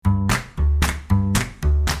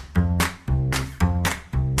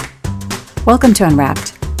Welcome to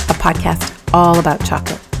Unwrapped, a podcast all about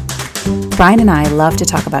chocolate. Brian and I love to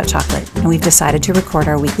talk about chocolate, and we've decided to record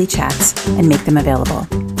our weekly chats and make them available.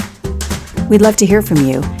 We'd love to hear from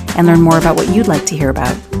you and learn more about what you'd like to hear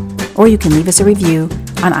about. Or you can leave us a review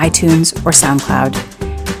on iTunes or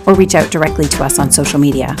SoundCloud, or reach out directly to us on social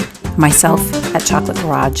media, myself at Chocolate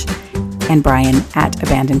Garage and Brian at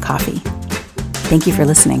Abandoned Coffee. Thank you for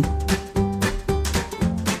listening.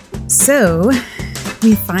 So,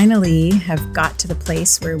 we finally have got to the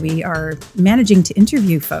place where we are managing to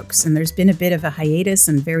interview folks, and there's been a bit of a hiatus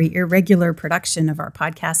and very irregular production of our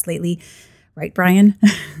podcast lately. Right, Brian?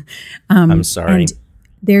 I'm sorry.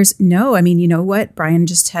 And you know what? Brian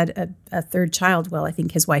just had a third child. Well, I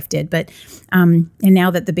think his wife did, but and now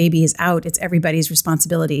that the baby is out, it's everybody's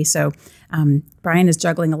responsibility. So Brian is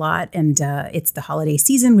juggling a lot, and it's the holiday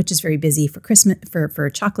season, which is very busy for Christmas, for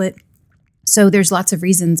chocolate. So there's lots of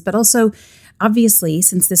reasons, but also, obviously,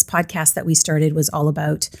 since this podcast that we started was all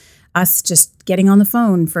about us just getting on the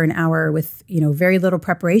phone for an hour with, very little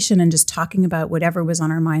preparation and just talking about whatever was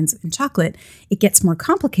on our minds in chocolate, it gets more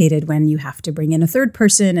complicated when you have to bring in a third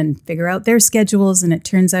person and figure out their schedules. And it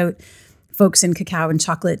turns out folks in cacao and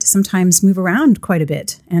chocolate sometimes move around quite a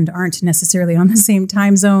bit and aren't necessarily on the same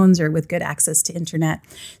time zones or with good access to internet.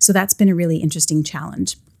 So that's been a really interesting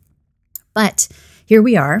challenge. But here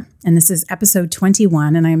we are, and this is episode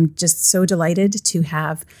 21, and I'm just so delighted to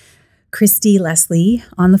have Christy Leslie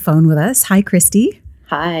on the phone with us. Hi, Christy.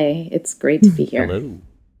 Hi, it's great to be here. Hello.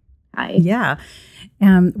 Hi. Yeah.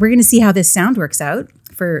 We're going to see how this sound works out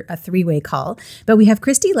for a three-way call. But we have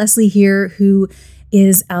Christy Leslie here, who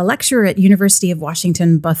is a lecturer at University of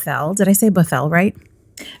Washington, Bothell. Did I say Bothell right?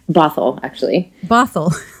 Bothell, actually.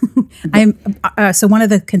 Bothell. So one of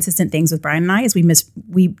the consistent things with Brian and I is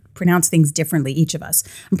we pronounce things differently, each of us.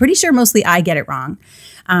 I'm pretty sure mostly I get it wrong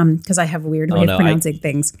because I have a weird way of pronouncing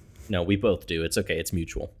things. No, we both do. It's okay. It's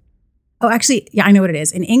mutual. Oh, actually, yeah, I know what it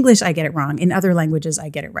is. In English, I get it wrong. In other languages, I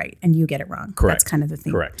get it right, and you get it wrong. Correct. That's kind of the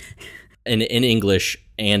thing. Correct. In English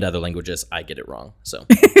and other languages, I get it wrong. So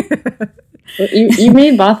Well, you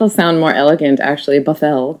made Bothell sound more elegant, actually.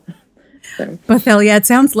 Bothell. So. Bothell, yeah, it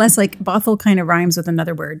sounds less like Bothell kind of rhymes with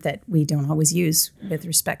another word that we don't always use with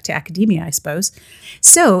respect to academia, I suppose.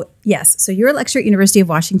 So, yes, so you're a lecturer at University of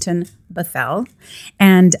Washington, Bothell.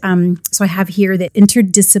 And so I have here the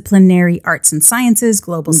interdisciplinary arts and sciences,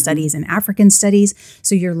 global studies, and African studies.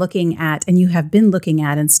 So you're looking at, and you have been looking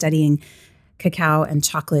at and studying cacao and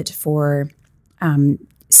chocolate for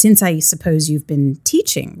since I suppose you've been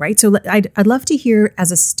teaching, right? So I'd love to hear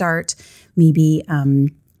as a start, maybe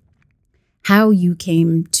how you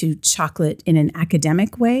came to chocolate in an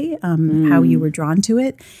academic way, how you were drawn to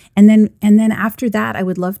it. And then after that, I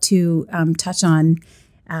would love to touch on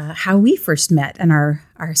how we first met and our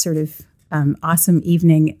sort of awesome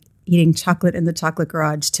evening eating chocolate in the Chocolate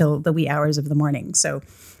Garage till the wee hours of the morning. So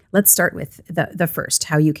let's start with the first,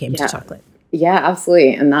 how you came to chocolate. Yeah,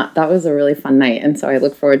 absolutely. And that was a really fun night. And so I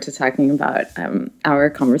look forward to talking about our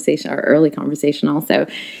early conversation also.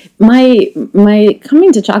 My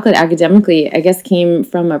coming to chocolate academically, I guess, came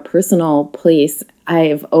from a personal place.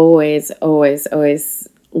 I've always, always, always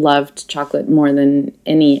loved chocolate more than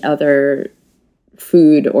any other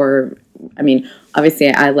food obviously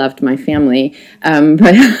I loved my family, but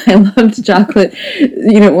I loved chocolate.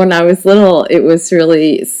 When I was little, it was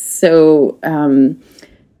really so...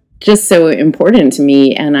 just so important to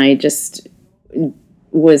me, and I just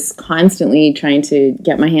was constantly trying to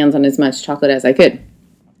get my hands on as much chocolate as I could.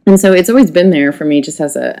 And so it's always been there for me just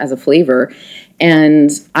as a flavor.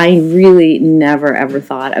 And I really never ever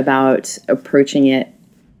thought about approaching it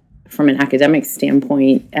from an academic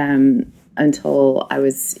standpoint until I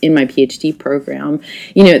was in my PhD program.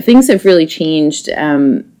 Things have really changed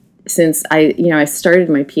since I started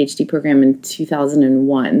my PhD program in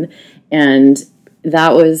 2001, and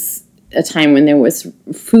that was a time when there was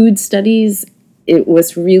food studies. It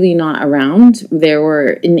was really not around. There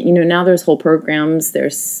were, now there's whole programs.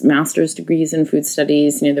 There's master's degrees in food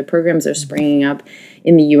studies. The programs are springing up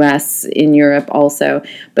in the U.S., in Europe also.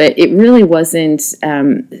 But it really wasn't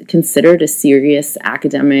considered a serious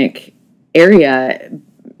academic area,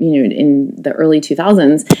 in the early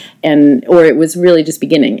 2000s, or it was really just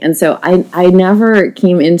beginning. And so I never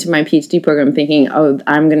came into my PhD program thinking, oh,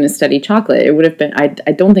 I'm going to study chocolate. It would have been, I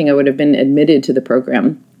don't think I would have been admitted to the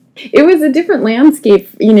program. It was a different landscape,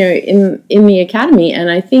 in the academy. And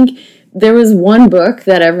I think there was one book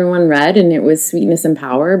that everyone read, and it was Sweetness and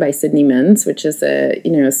Power by Sydney Mintz, which is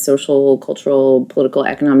a social, cultural, political,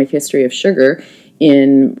 economic history of sugar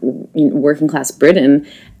in working class Britain.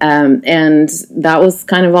 And that was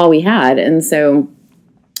kind of all we had. And so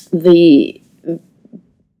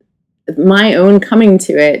my own coming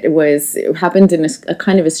to it happened in a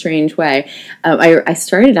kind of a strange way. I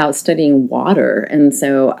started out studying water, and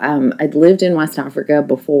so I'd lived in West Africa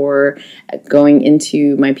before going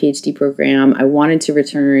into my PhD program. I wanted to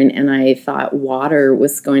return, and I thought water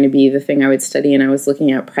was going to be the thing I would study, and I was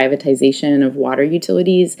looking at privatization of water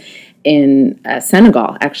utilities in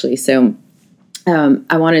Senegal, actually. So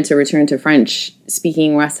I wanted to return to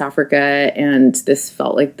French-speaking West Africa, and this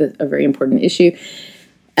felt like a very important issue.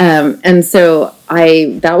 And so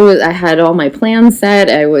I had all my plans set.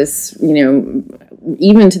 I was,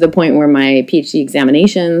 even to the point where my PhD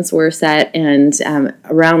examinations were set. And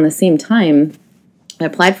around the same time, I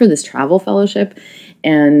applied for this travel fellowship.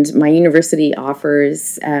 And my university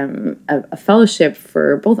offers a fellowship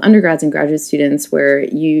for both undergrads and graduate students where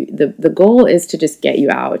the goal is to just get you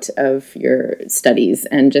out of your studies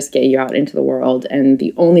and just get you out into the world. And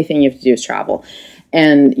the only thing you have to do is travel.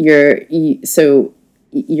 And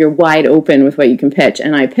you're wide open with what you can pitch.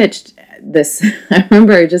 And I pitched this, I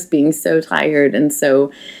remember just being so tired and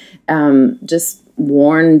so just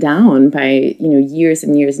worn down by, years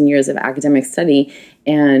and years and years of academic study.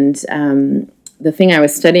 And the thing I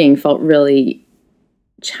was studying felt really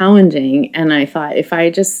challenging. And I thought it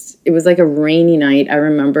was like a rainy night. I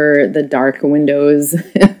remember the dark windows,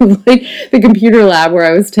 like the computer lab where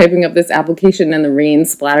I was typing up this application and the rain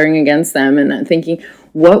splattering against them. And I'm thinking,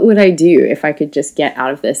 what would I do if I could just get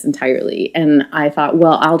out of this entirely? And I thought,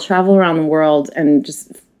 well, I'll travel around the world and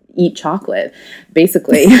just eat chocolate,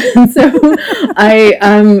 basically. And so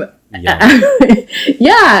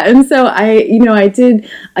yeah. And so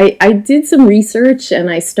I did some research, and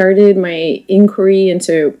I started my inquiry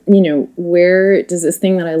into, where does this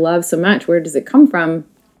thing that I love so much, where does it come from?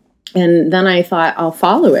 And then I thought, I'll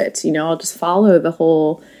follow it, I'll just follow the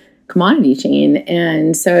whole commodity chain.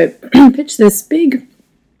 And so I pitched this big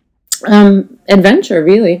adventure,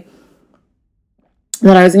 really,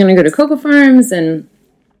 that I was going to go to cocoa farms and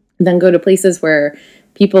then go to places where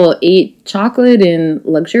people ate chocolate in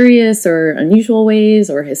luxurious or unusual ways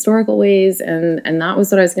or historical ways, and that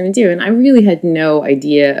was what I was going to do. And I really had no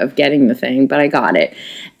idea of getting the thing, but I got it.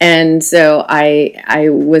 And so I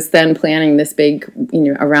was then planning this big,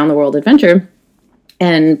 around the world adventure,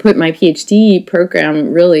 and put my PhD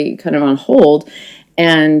program really kind of on hold.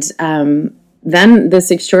 And then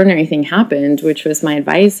this extraordinary thing happened, which was my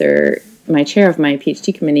advisor, my chair of my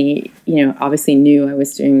PhD committee, obviously knew I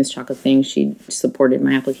was doing this chocolate thing. She supported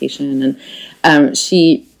my application, and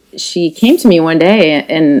she came to me one day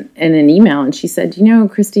in an email, and she said,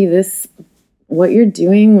 Christy, what you're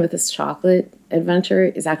doing with this chocolate adventure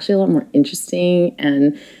is actually a lot more interesting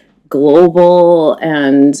and global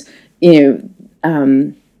and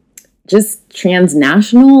just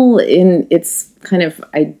transnational in its kind of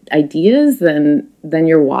ideas than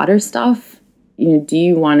your water stuff. Do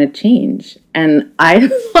you want to change? And I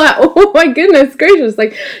thought, oh my goodness gracious,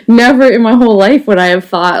 like never in my whole life would I have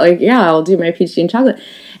thought like, yeah, I'll do my PhD in chocolate.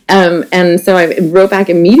 And so I wrote back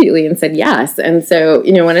immediately and said yes. And so,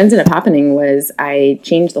 what ended up happening was I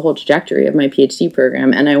changed the whole trajectory of my PhD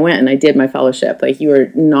program, and I went and I did my fellowship. Like, you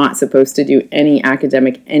were not supposed to do any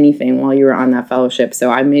academic anything while you were on that fellowship.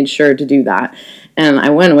 So I made sure to do that. And I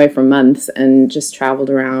went away for months and just traveled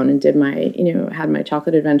around and did my, had my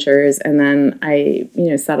chocolate adventures. And then I,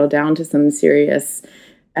 settled down to some serious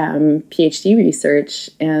PhD research.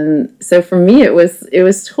 And so for me, it was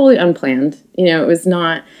totally unplanned. It was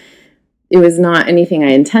not anything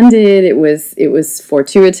I intended. It was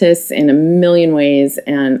fortuitous in a million ways.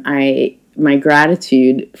 And my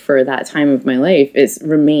gratitude for that time of my life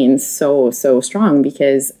remains so, so strong,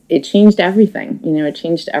 because it changed everything. It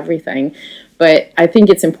changed everything. But I think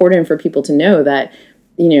it's important for people to know that,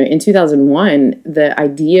 in 2001, the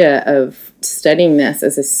idea of studying this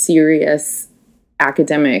as a serious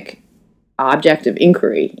academic object of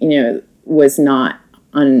inquiry, was not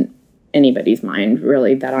on anybody's mind,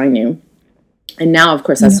 really, that I knew. And now, of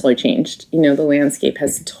course, that's totally changed. The landscape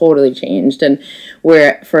has totally changed. And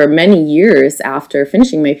where for many years after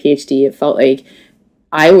finishing my PhD, it felt like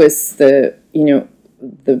I was the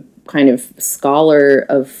kind of scholar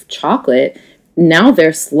of chocolate. Now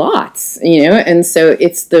there's lots, and so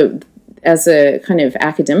it's as a kind of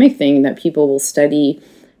academic thing that people will study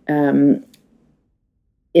in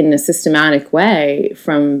a systematic way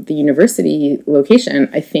from the university location,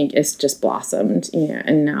 I think it's just blossomed,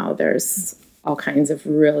 and now there's all kinds of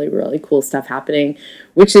really, really cool stuff happening,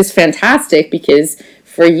 which is fantastic, because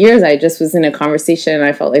for years I just was in a conversation,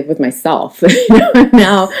 I felt like, with myself.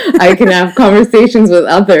 Now I can have conversations with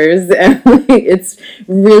others, and it's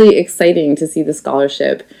really exciting to see the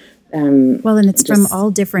scholarship Well, and it's from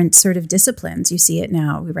all different sort of disciplines. You see it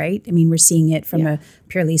now, right? I mean, we're seeing it from a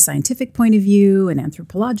purely scientific point of view, an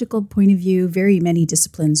anthropological point of view. Very many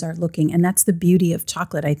disciplines are looking. And that's the beauty of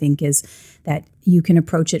chocolate, I think, is that you can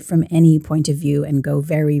approach it from any point of view and go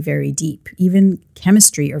very, very deep. Even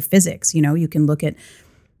chemistry or physics, you can look at,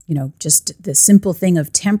 just the simple thing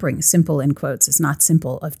of tempering, simple in quotes, it's not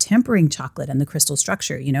simple, of tempering chocolate and the crystal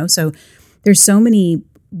structure, So there's so many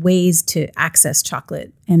ways to access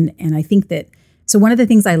chocolate. And I think that, so one of the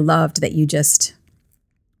things I loved that you just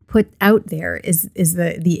put out there is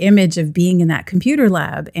the image of being in that computer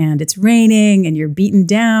lab and it's raining and you're beaten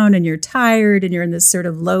down and you're tired and you're in this sort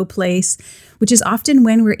of low place, which is often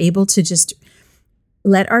when we're able to just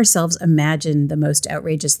let ourselves imagine the most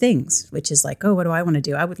outrageous things, which is like, oh, what do I want to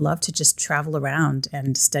do? I would love to just travel around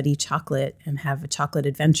and study chocolate and have a chocolate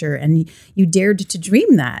adventure. And you dared to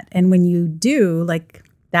dream that. And when you do, like,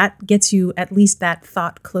 that gets you at least that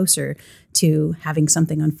thought closer to having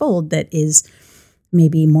something unfold that is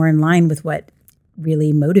maybe more in line with what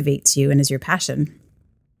really motivates you and is your passion.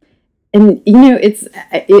 And,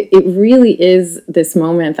 it really is this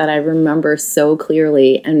moment that I remember so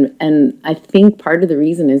clearly. And I think part of the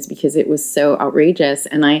reason is because it was so outrageous.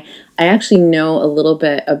 And I actually know a little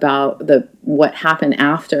bit about what happened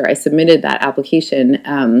after I submitted that application,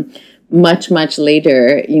 much, much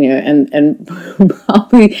later, and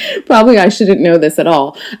probably I shouldn't know this at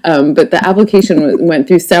all. But the application went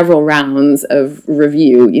through several rounds of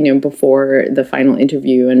review, before the final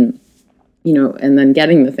interview and then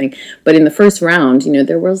getting the thing. But in the first round,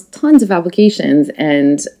 there was tons of applications,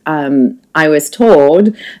 and I was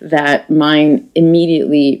told that mine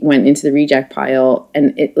immediately went into the reject pile,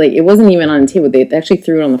 and it wasn't even on the table. They actually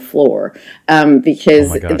threw it on the floor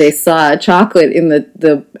because they saw chocolate in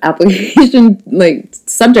the application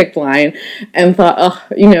subject line and thought, oh,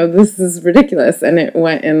 this is ridiculous, and it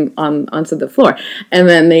went onto the floor. And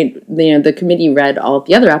then the committee read all of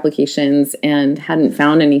the other applications and hadn't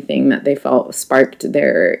found anything that they felt sparked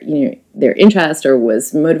their interest or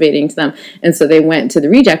was motivating to them. And so they went to the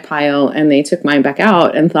reject pile and they took mine back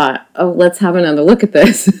out and thought, oh, let's have another look at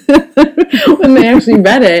this. When they actually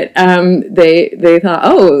read it, they thought,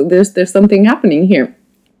 oh, there's something happening here.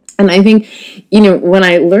 And I think, when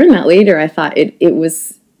I learned that later, I thought it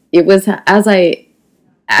was as I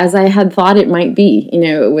had thought it might be.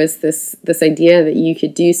 It was this idea that you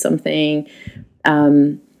could do something.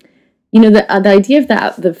 The idea of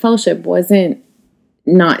the fellowship wasn't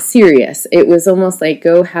not serious. It was almost like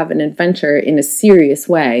go have an adventure in a serious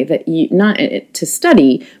way, that you not to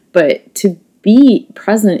study, but to be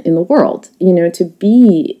present in the world, to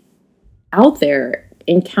be out there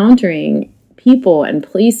encountering people and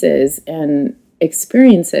places and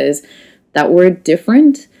experiences that were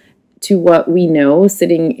different to what we know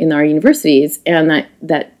sitting in our universities. And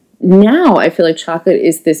that now I feel like chocolate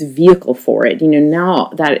is this vehicle for it. Now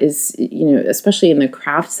that is, especially in the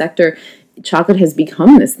craft sector, chocolate has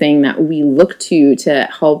become this thing that we look to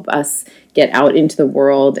help us get out into the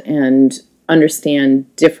world and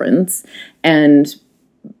understand difference. And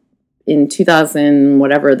in 2000,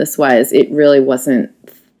 whatever this was, it really wasn't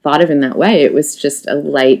thought of in that way. It was just a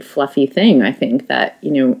light, fluffy thing, I think, that,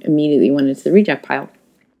 immediately went into the reject pile.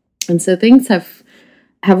 And so things have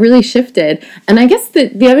really shifted. And I guess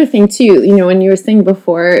the other thing too, when you were saying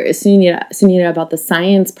before, Sunita, about the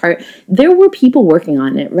science part, there were people working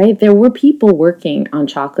on it, right? There were people working on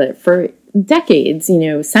chocolate for decades,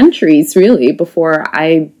 centuries really, before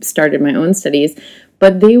I started my own studies.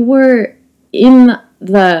 But they were in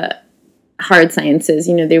the hard sciences,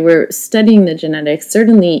 they were studying the genetics.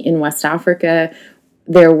 Certainly in West Africa,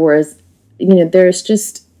 there's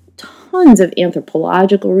just tons of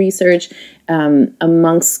anthropological research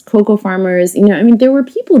amongst cocoa farmers. There were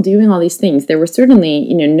people doing all these things. There were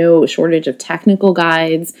certainly, no shortage of technical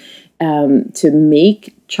guides to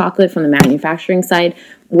make chocolate from the manufacturing side.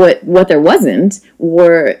 What there wasn't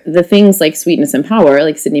were the things like Sweetness and Power,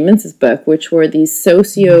 like Sydney Mintz's book, which were these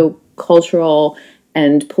socio-cultural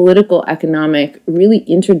and political, economic, really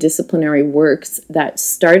interdisciplinary works that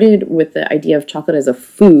started with the idea of chocolate as a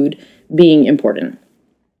food being important.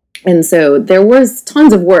 And so there was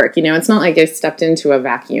tons of work, it's not like I stepped into a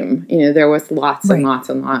vacuum, there was lots and lots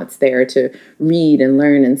and lots there to read and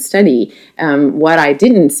learn and study. What I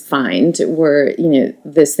didn't find were,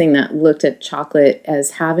 this thing that looked at chocolate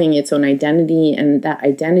as having its own identity, and that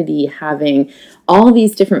identity having all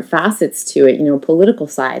these different facets to it, political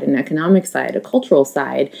side, an economic side, a cultural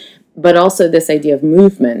side, but also this idea of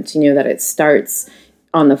movement, that it starts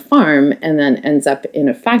on the farm and then ends up in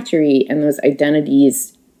a factory, and those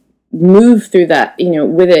identities move through that,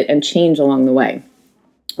 with it and change along the way.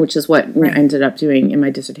 which is what I ended up doing in my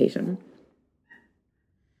dissertation.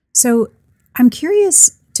 So I'm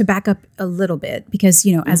curious to back up a little bit because,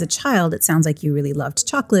 as a child, it sounds like you really loved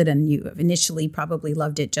chocolate and you initially probably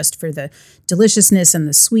loved it just for the deliciousness and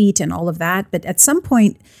the sweet and all of that. But at some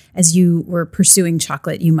point, as you were pursuing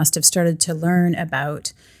chocolate, you must have started to learn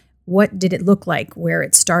about what did it look like, where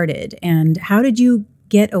it started, and how did you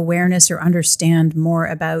get awareness or understand more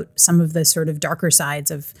about some of the sort of darker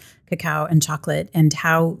sides of cacao and chocolate, and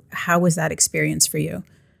how was that experience for you?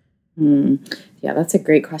 Yeah, that's a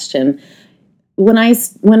great question. When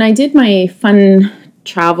I did my fun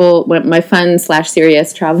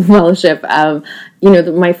 /serious travel fellowship,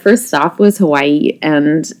 my first stop was Hawaii,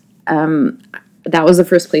 and that was the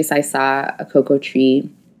first place I saw a cocoa tree.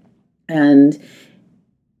 And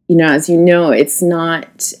as you know, it's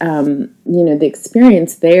not the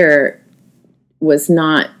experience there was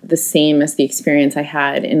not the same as the experience I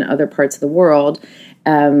had in other parts of the world.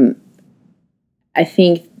 I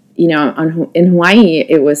think in Hawaii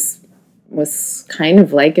it was kind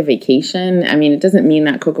of like a vacation. I mean, it doesn't mean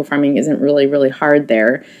that cocoa farming isn't really, really hard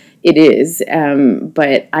there. It is.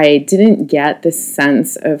 But I didn't get this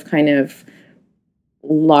sense of kind of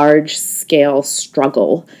large scale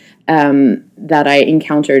struggle that I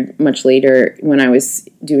encountered much later when I was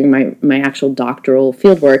doing my actual doctoral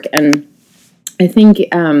fieldwork. And I think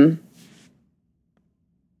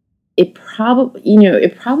it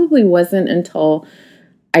probably wasn't until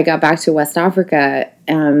I got back to West Africa,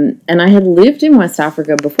 and I had lived in West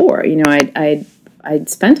Africa before. I'd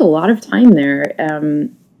spent a lot of time there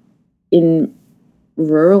in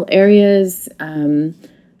rural areas.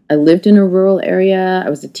 I lived in a rural area. I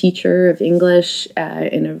was a teacher of English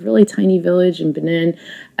in a really tiny village in Benin.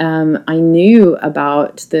 I knew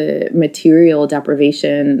about the material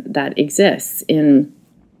deprivation that exists in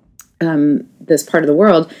this part of the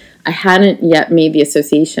world. I hadn't yet made the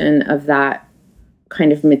association of that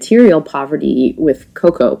kind of material poverty with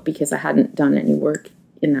cocoa because I hadn't done any work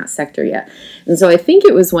in that sector yet. And so I think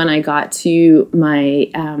it was when I got to my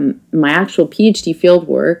actual PhD field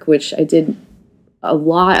work, which I did a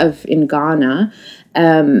lot of in Ghana,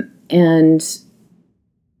 and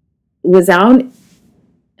was out,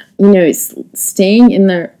 staying in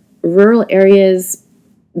the rural areas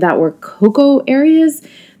that were cocoa areas,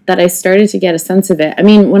 that I started to get a sense of it. I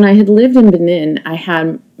mean, when I had lived in Benin, I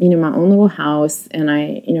had, my own little house, and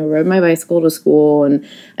I, rode my bicycle to school. And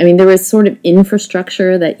I mean, there was sort of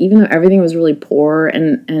infrastructure that, even though everything was really poor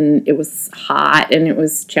and it was hot and it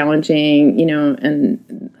was challenging,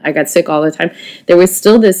 and I got sick all the time, there was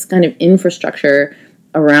still this kind of infrastructure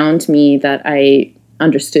around me that I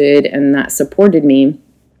understood and that supported me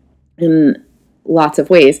in lots of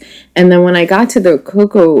ways. And then when I got to the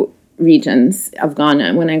cocoa regions of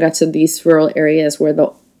Ghana, when I got to these rural areas where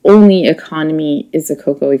the only economy is the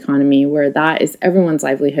cocoa economy, where that is everyone's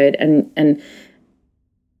livelihood, and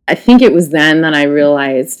I think it was then that I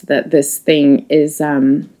realized that this thing is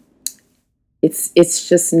it's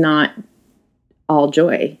just not all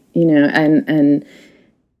joy, and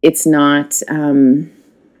it's not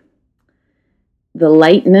the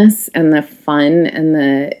lightness and the fun and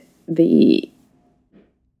the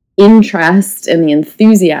interest and the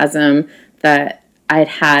enthusiasm that I'd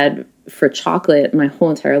had for chocolate my whole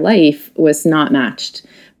entire life was not matched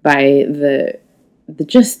by the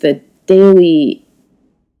daily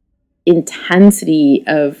intensity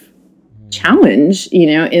of challenge,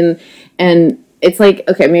 and it's like,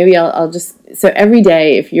 okay, maybe I'll just, so every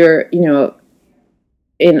day, if you're,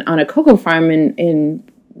 on a cocoa farm in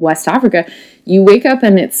West Africa, you wake up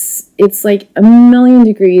and it's like 1,000,000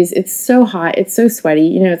 degrees. It's so hot. It's so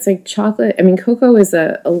sweaty. It's like chocolate. I mean, cocoa is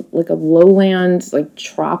a lowland, like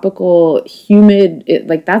tropical, humid.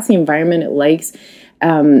 That's the environment it likes.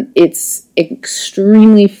 It's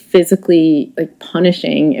extremely physically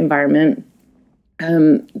punishing environment.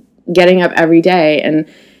 Getting up every day and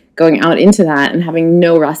going out into that and having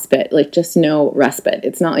no respite, just no respite.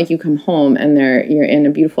 It's not like you come home and you're in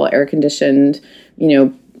a beautiful air conditioned,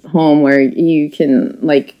 home where you can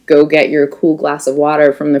go get your cool glass of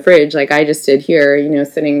water from the fridge, like I just did here,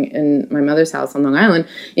 sitting in my mother's house on Long Island.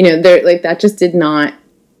 That just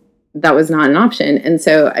that was not an option. And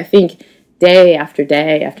so I think day after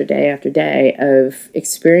day after day after day of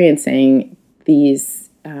experiencing these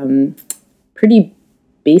pretty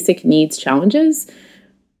basic needs challenges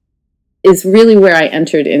is really where I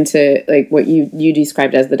entered into what you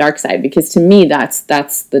described as the dark side, because to me that's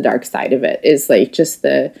the dark side of it, is just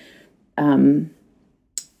the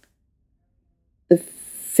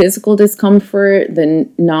physical discomfort, the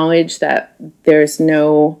knowledge that there's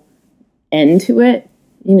no end to it.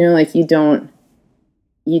 You don't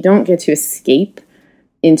get to escape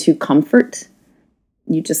into comfort,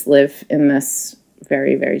 you just live in this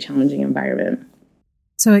very, very challenging environment.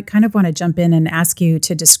 So I kind of want to jump in and ask you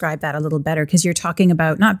to describe that a little better, because you're talking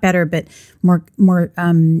about not better, but more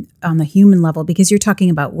on the human level, because you're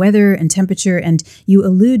talking about weather and temperature, and you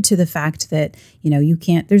allude to the fact that, you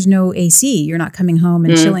can't, there's no AC, you're not coming home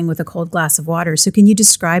and chilling with a cold glass of water. So can you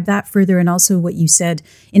describe that further? And also what you said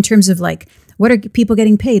in terms of like, what are people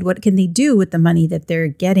getting paid? What can they do with the money that they're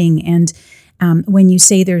getting? And when you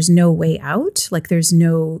say there's no way out, like there's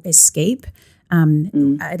no escape,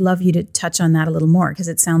 I'd love you to touch on that a little more, because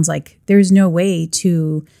it sounds like there's no way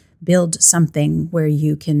to build something where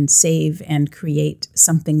you can save and create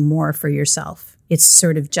something more for yourself. It's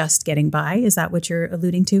sort of just getting by. Is that what you're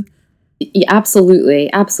alluding to? Yeah, absolutely.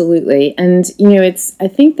 Absolutely. And, I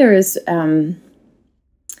think there's a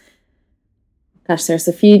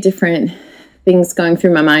few different things going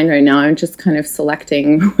through my mind right now. I'm just kind of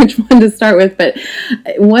selecting which one to start with. But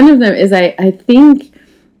one of them is I think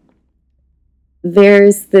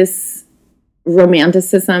there's this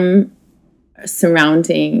romanticism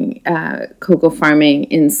surrounding cocoa farming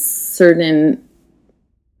in certain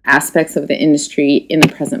aspects of the industry in the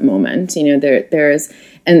present moment. There's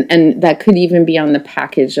and that could even be on the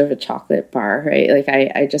package of a chocolate bar, right? Like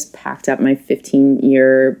I just packed up my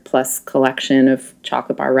 15-year plus collection of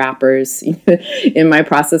chocolate bar wrappers in my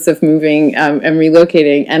process of moving and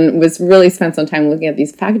relocating, and was really spent some time looking at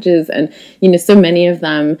these packages, and so many of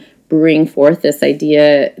them bring forth this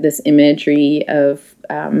idea, this imagery of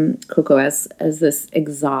cocoa as this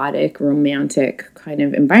exotic, romantic kind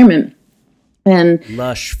of environment. And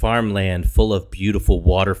lush farmland full of beautiful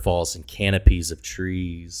waterfalls and canopies of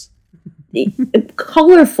trees.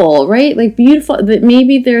 Colorful, right? Like beautiful, that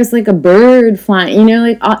maybe there's like a bird flying,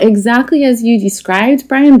 exactly as you described,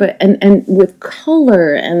 Brian, but and with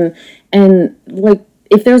color and like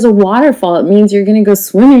if there's a waterfall, it means you're going to go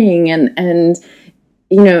swimming and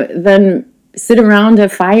then sit around a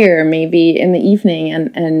fire maybe in the evening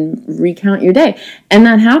and recount your day. And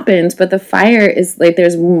that happens, but the fire is like,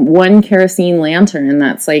 there's one kerosene lantern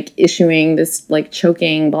that's like issuing this like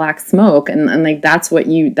choking black smoke. And like, that's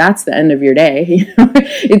the end of your day.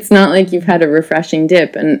 It's not like you've had a refreshing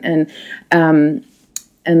dip and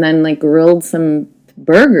then like grilled some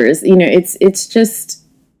burgers. It's just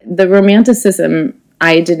the romanticism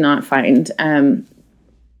I did not find.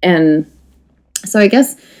 And so I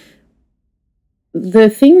guess the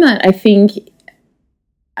thing that I think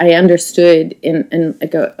I understood in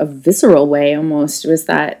like a visceral way almost was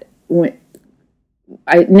that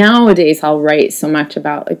nowadays I'll write so much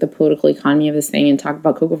about like the political economy of this thing and talk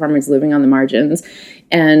about cocoa farmers living on the margins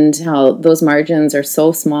and how those margins are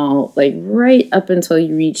so small, like right up until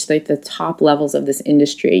you reach like the top levels of this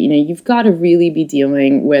industry. You've got to really be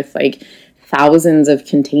dealing with like thousands of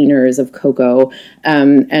containers of cocoa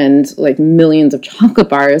and like millions of chocolate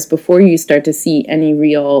bars before you start to see any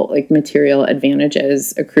real like material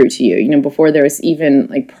advantages accrue to you, before there's even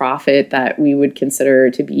like profit that we would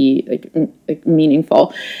consider to be like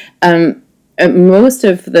meaningful. Most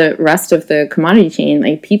of the rest of the commodity chain,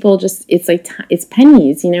 like people just, it's like, it's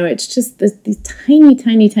pennies, it's just these tiny,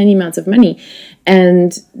 tiny, tiny amounts of money.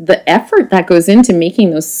 And the effort that goes into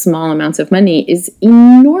making those small amounts of money is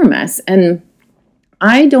enormous. And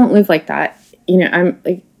I don't live like that. I've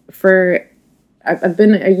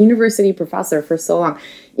been a university professor for so long,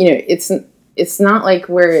 it's not like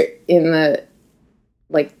we're in the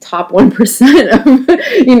like top 1% of,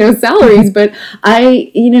 salaries, but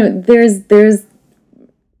there's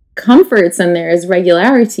comforts and there's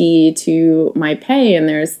regularity to my pay. And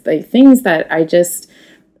there's like things that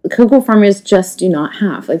cocoa farmers just do not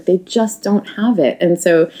have. Like they just don't have it. And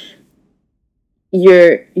so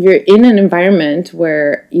you're in an environment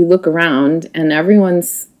where you look around and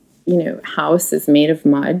everyone's, house is made of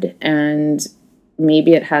mud and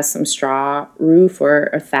maybe it has some straw roof or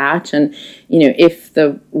a thatch. And, if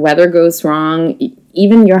the weather goes wrong,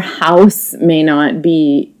 even your house may not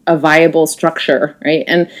be a viable structure, right?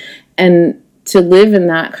 And to live in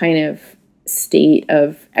that kind of state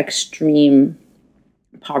of extreme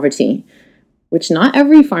poverty, which not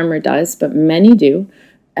every farmer does, but many do.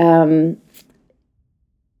 I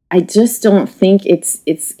just don't think it's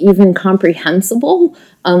even comprehensible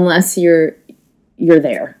unless you're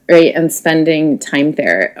there, right? And spending time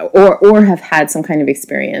there or have had some kind of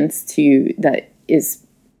experience that is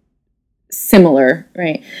similar,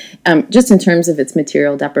 right? Just in terms of its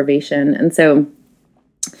material deprivation. And so,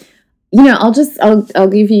 I'll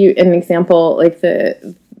give you an example, like there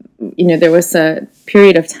was a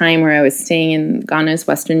period of time where I was staying in Ghana's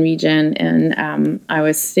western region, and I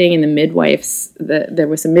was staying in the midwives. There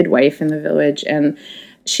was a midwife in the village, and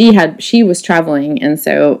she was traveling, and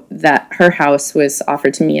so that her house was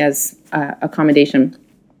offered to me as accommodation.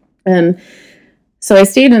 And so I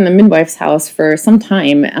stayed in the midwife's house for some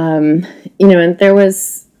time, and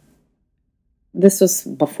this was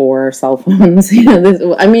before cell phones.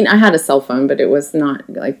 I had a cell phone, but it was not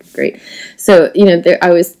like great. So,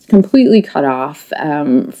 I was completely cut off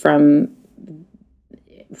from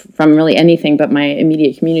really anything but my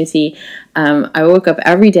immediate community. I woke up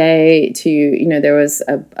every day to, there was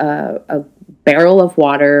a barrel of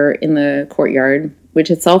water in the courtyard, which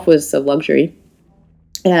itself was a luxury.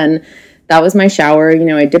 And that was my shower.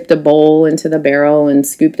 I dipped a bowl into the barrel and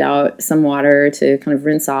scooped out some water to kind of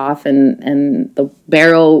rinse off. And the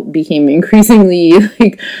barrel became increasingly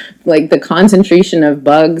like the concentration of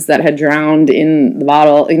bugs that had drowned in the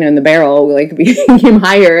bottle, in the barrel, became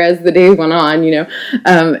higher as the days went on,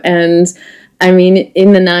 and I mean,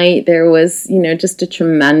 in the night there was, just a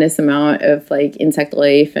tremendous amount of insect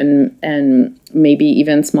life and maybe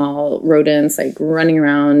even small rodents running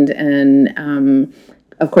around, and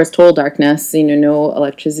of course, total darkness, no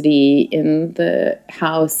electricity in the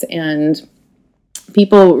house, and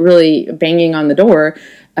people really banging on the door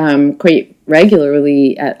quite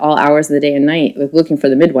regularly at all hours of the day and night, looking for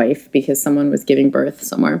the midwife because someone was giving birth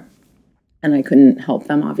somewhere, and I couldn't help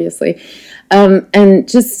them, obviously. And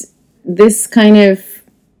just this kind of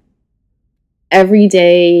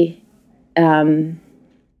everyday,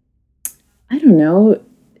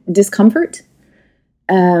 discomfort.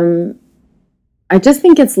 I just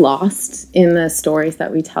think it's lost in the stories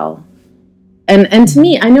that we tell. And to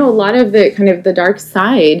me, I know a lot of the kind of the dark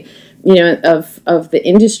side, of the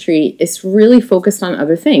industry is really focused on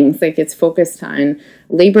other things. It's focused on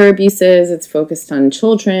labor abuses, it's focused on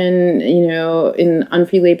children, in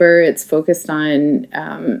unfree labor, it's focused on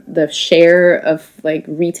the share of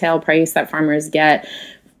retail price that farmers get.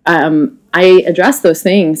 I address those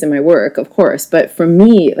things in my work, of course, but for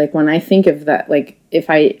me, when I think of that, if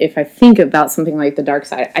I think about something like the dark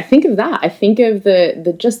side, I think of that. I think of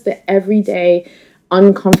the just the everyday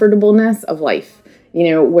uncomfortableness of life,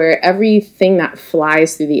 where everything that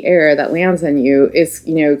flies through the air that lands on you is,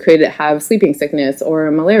 could have sleeping sickness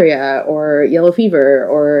or malaria or yellow fever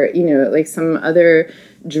or, some other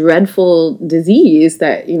dreadful disease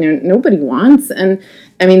that, nobody wants. And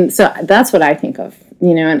I mean, so that's what I think of.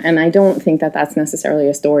 And I don't think that that's necessarily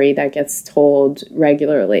a story that gets told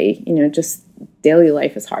regularly. Just daily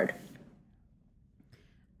life is hard.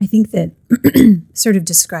 I think that sort of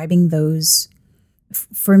describing those,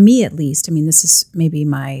 for me at least, I mean, this is maybe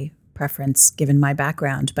my preference given my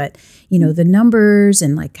background, but, the numbers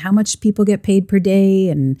and how much people get paid per day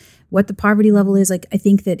and what the poverty level is, I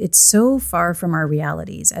think that it's so far from our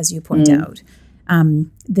realities, as you point out.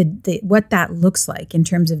 What that looks like in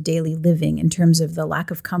terms of daily living, in terms of the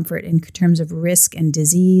lack of comfort, in terms of risk and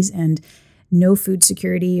disease and no food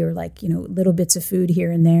security or little bits of food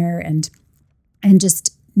here and there and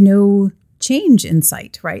just no change in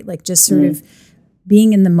sight, right? Just sort of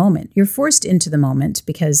being in the moment. You're forced into the moment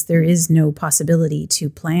because there is no possibility to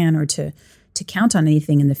plan or to count on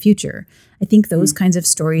anything in the future. I think those kinds of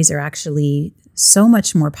stories are actually so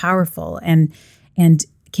much more powerful and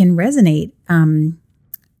can resonate,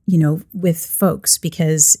 with folks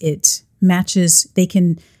because it matches, they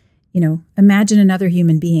can, imagine another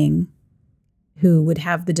human being who would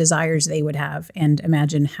have the desires they would have and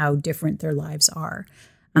imagine how different their lives are.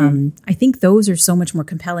 I think those are so much more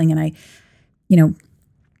compelling. And I,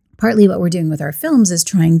 partly what we're doing with our films is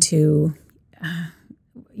trying to,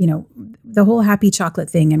 the whole happy chocolate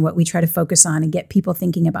thing and what we try to focus on and get people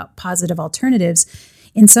thinking about positive alternatives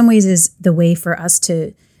in some ways is the way for us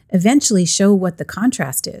to eventually show what the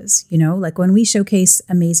contrast is, when we showcase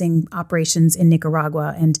amazing operations in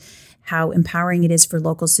Nicaragua and how empowering it is for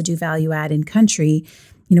locals to do value add in country,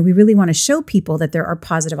 we really want to show people that there are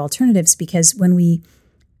positive alternatives because when we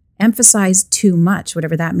emphasize too much,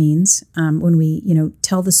 whatever that means, when we,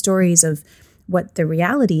 tell the stories of what the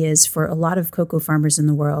reality is for a lot of cocoa farmers in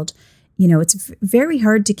the world, it's very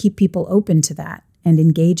hard to keep people open to that and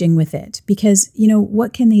engaging with it because,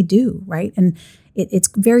 what can they do, right? And it's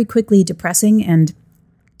very quickly depressing and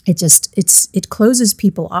it closes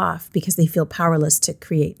people off because they feel powerless to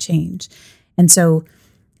create change. And so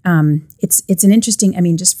it's an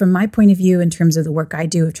interesting, just from my point of view, in terms of the work I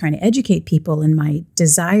do of trying to educate people and my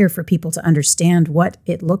desire for people to understand what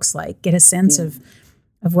it looks like, get a sense of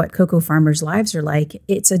what cocoa farmers' lives are like.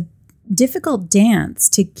 It's a difficult dance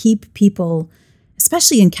to keep people,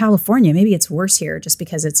 especially in California. Maybe it's worse here just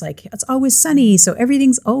because it's always sunny. So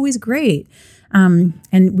everything's always great. And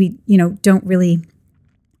we, don't really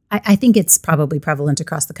I think it's probably prevalent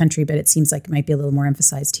across the country, but it seems like it might be a little more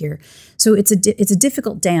emphasized here. So it's a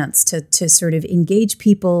difficult dance to sort of engage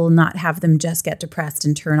people, not have them just get depressed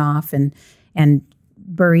and turn off and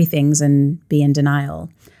bury things and be in denial.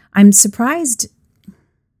 I'm surprised.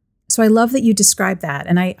 So I love that you described that.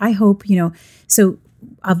 And I hope, so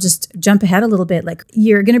I'll just jump ahead a little bit. Like,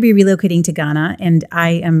 you're going to be relocating to Ghana, and I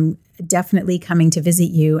am definitely coming to visit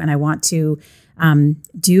you. And I want to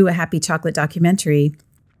do a Happy Chocolate documentary,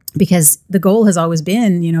 because the goal has always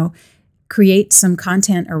been, create some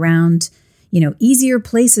content around, easier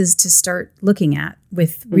places to start looking at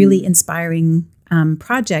with really inspiring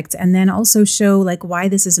projects, and then also show like why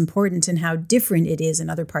this is important and how different it is in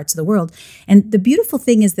other parts of the world. And the beautiful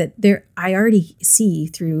thing is that I already see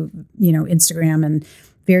through, Instagram and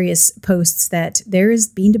various posts that there is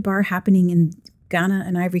Bean to Bar happening in Ghana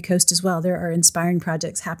and Ivory Coast as well. There are inspiring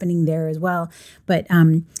projects happening there as well. But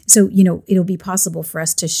so, it'll be possible for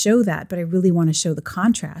us to show that, but I really want to show the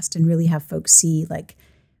contrast and really have folks see like,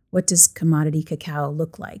 what does commodity cacao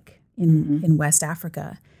look like in West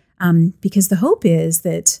Africa? Because the hope is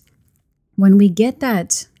that when we get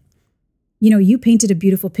that, you painted a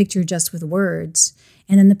beautiful picture just with words,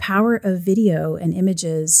 and then the power of video and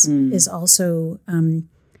images is also,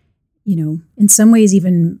 in some ways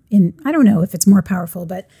even I don't know if it's more powerful,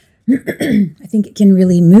 but I think it can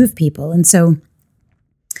really move people. And so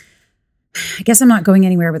I guess I'm not going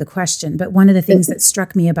anywhere with a question, but one of the things that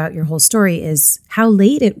struck me about your whole story is how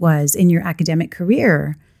late it was in your academic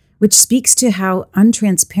career, which speaks to how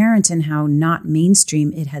untransparent and how not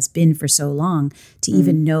mainstream it has been for so long to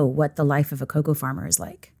even know what the life of a cocoa farmer is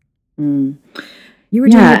like. You were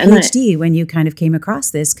doing a PhD when you kind of came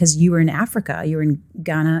across this, because you were in Africa, you were in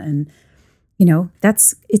Ghana, and,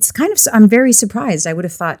 I'm very surprised. I would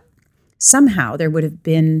have thought somehow there would have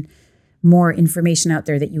been more information out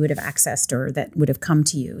there that you would have accessed or that would have come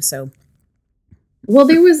to you. So. Well,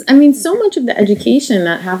 so much of the education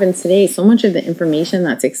that happens today, so much of the information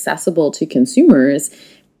that's accessible to consumers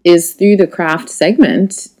is through the craft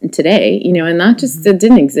segment today, and that just it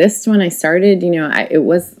didn't exist when I started. It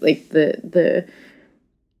was like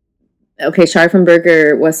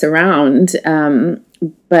Scharfenberger was around,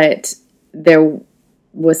 but there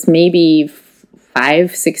was maybe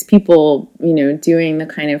 5-6 people, doing the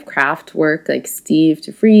kind of craft work like Steve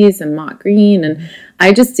DeFries and Mott Green. And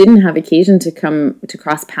I just didn't have occasion to come to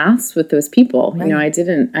cross paths with those people. Right. I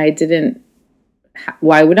didn't,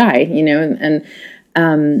 why would I,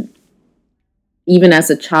 and even as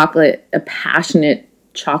a passionate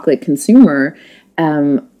chocolate consumer,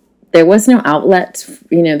 there was no outlet,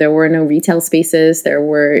 there were no retail spaces, there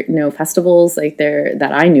were no festivals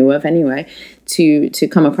that I knew of anyway, to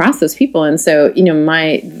come across those people. And so,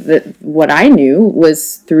 what I knew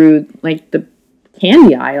was through like the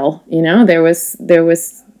candy aisle, there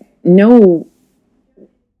was no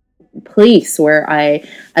place where I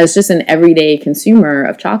as just an everyday consumer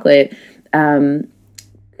of chocolate,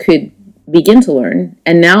 could begin to learn.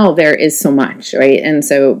 And now there is so much, right? And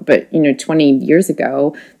so, but 20 years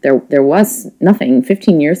ago, there was nothing.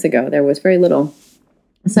 15 years ago, there was very little.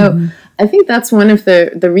 So I think that's one of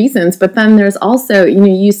the reasons. But then there's also,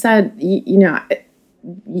 you said, you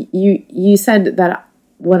said that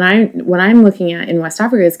what I'm looking at in West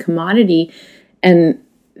Africa is commodity, and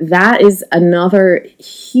that is another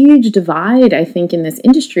huge divide, I think, in this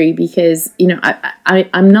industry, because,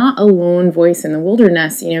 I'm not a lone voice in the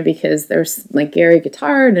wilderness, because there's like Gary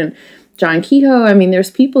Guittard and John Kehoe.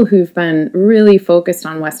 There's people who've been really focused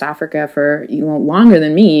on West Africa for longer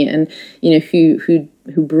than me, and who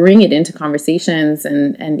bring it into conversations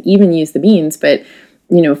and even use the beans. But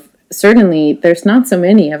certainly there's not so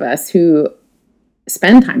many of us who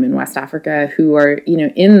spend time in West Africa who are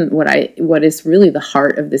in what is really the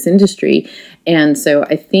heart of this industry. And so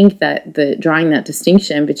I think that drawing that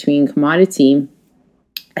distinction between commodity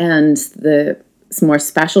and the more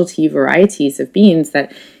specialty varieties of beans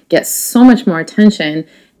that get so much more attention,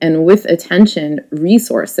 and with attention,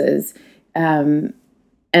 resources.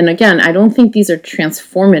 And again, I don't think these are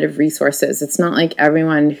transformative resources. It's not like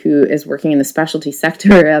everyone who is working in the specialty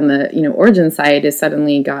sector on the origin side has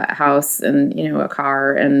suddenly got a house and a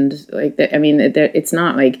car and like that. It's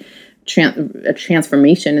not like a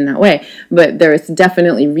transformation in that way. But there is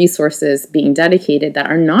definitely resources being dedicated that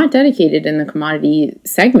are not dedicated in the commodity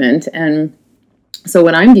segment. And so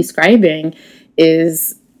what I'm describing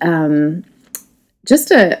is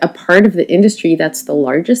just a part of the industry that's the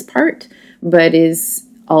largest part, but is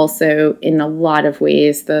also in a lot of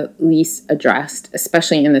ways the least addressed,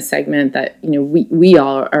 especially in the segment that we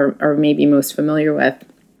all are maybe most familiar with.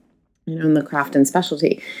 in the craft and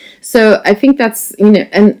specialty. So I think that's,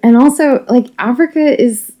 and also like Africa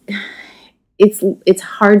is, it's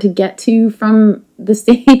hard to get to from the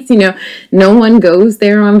States. No one goes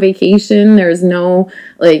there on vacation. There's no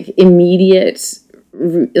like immediate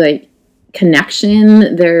like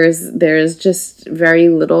connection. There's just very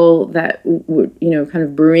little that would, kind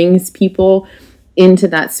of brings people into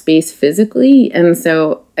that space physically. And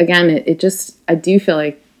so again, it just, I do feel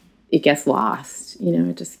like it gets lost.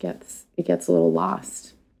 It gets a little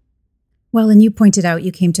lost. Well, and you pointed out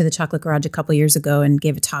you came to the Chocolate Garage a couple of years ago and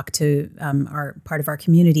gave a talk to our part of our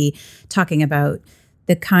community, talking about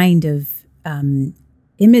the kind of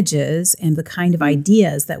images and the kind of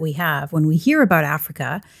ideas that we have when we hear about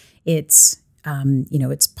Africa. It's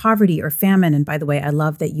it's poverty or famine. And by the way, I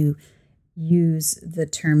love that you use the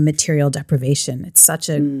term material deprivation. It's such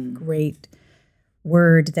a great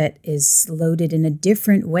word that is loaded in a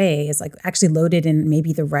different way. It's like actually loaded in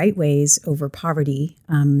maybe the right ways over poverty.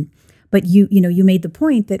 But you made the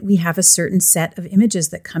point that we have a certain set of images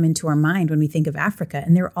that come into our mind when we think of Africa,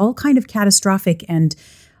 and they're all kind of catastrophic and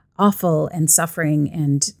awful and suffering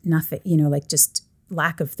and nothing, like just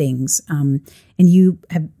lack of things. And you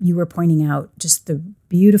were pointing out just the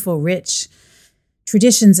beautiful, rich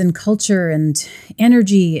traditions and culture and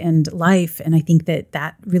energy and life. And I think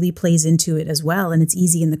that really plays into it as well. And it's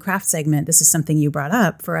easy in the craft segment. This is something you brought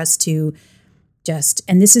up for us to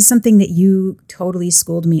and this is something that you totally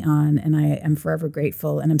schooled me on, and I am forever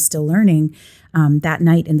grateful, and I'm still learning. That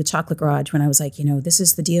night in the Chocolate Garage when I was like, this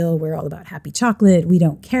is the deal. We're all about happy chocolate. We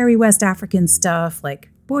don't carry West African stuff, like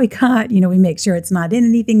boycott. We make sure it's not in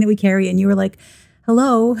anything that we carry. And you were like,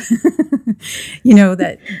 hello,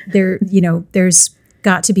 that there's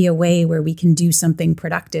got to be a way where we can do something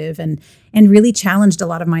productive and really challenged a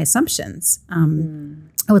lot of my assumptions.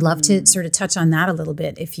 I would love to sort of touch on that a little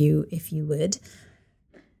bit if you would.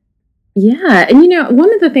 Yeah. And,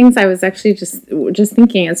 one of the things I was actually just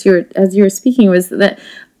thinking as you were speaking was that,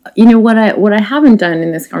 what I haven't done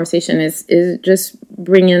in this conversation is just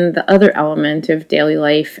bring in the other element of daily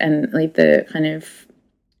life and like the kind of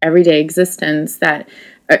everyday existence that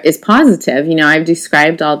is positive. I've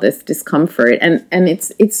described all this discomfort and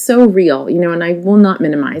it's so real, and I will not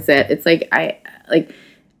minimize it. It's like,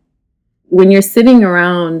 when you're sitting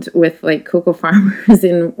around with like cocoa farmers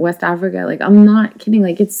in West Africa, like I'm not kidding,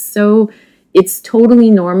 like it's totally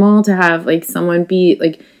normal to have like someone be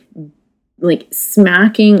like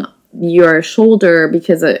smacking your shoulder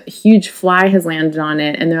because a huge fly has landed on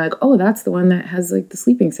it, and they're like, oh, that's the one that has like the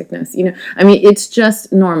sleeping sickness. I mean, it's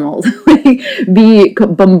just normal to like be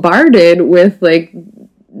bombarded with like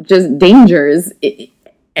just dangers in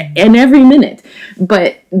every minute.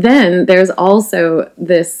 But then there's also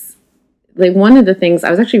this. Like one of the things, I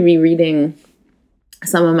was actually rereading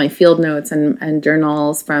some of my field notes and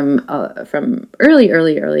journals from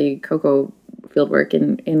early cocoa fieldwork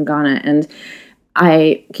in Ghana, and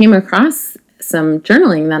I came across some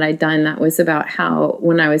journaling that I'd done that was about how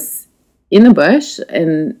when I was in the bush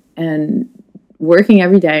and working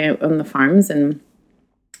every day on the farms and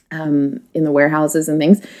in the warehouses and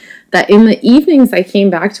things, that in the evenings I came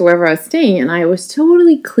back to wherever I was staying and I was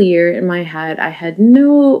totally clear in my head. I had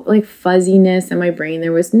no like fuzziness in my brain.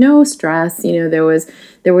 There was no stress. There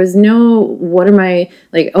was no, what am I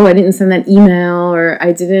like, oh, I didn't send that email, or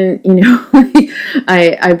I didn't,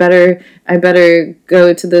 I better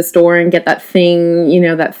go to the store and get that thing,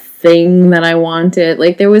 that thing that I wanted.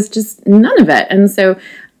 Like there was just none of it. And so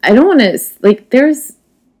I don't want to, like,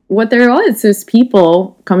 what there was is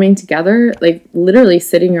people coming together, like literally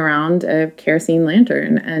sitting around a kerosene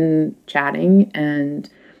lantern and chatting and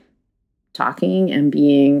talking and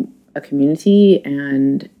being a community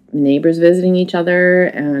and neighbors visiting each other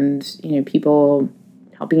and, people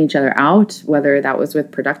helping each other out, whether that was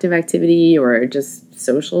with productive activity or just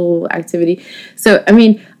social activity. So, I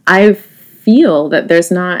mean, I feel that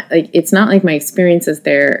there's not like, it's not like my experiences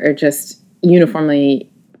there are just uniformly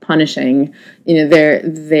punishing.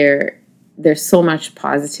 There's so much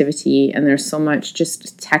positivity and there's so much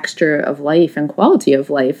just texture of life and quality of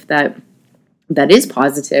life that is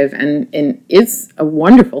positive and is a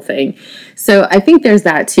wonderful thing. So I think there's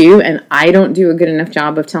that too. And I don't do a good enough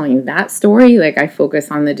job of telling that story. Like I focus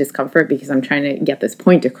on the discomfort because I'm trying to get this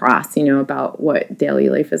point across, about what daily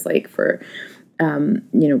life is like for,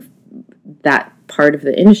 that part of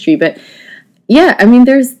the industry. But yeah, I mean,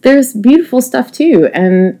 there's beautiful stuff too.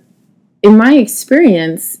 And in my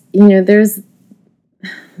experience, there's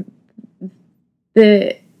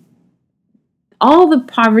all the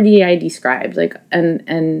poverty I described, like,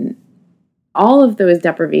 and all of those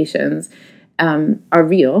deprivations are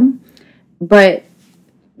real, but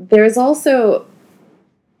there's also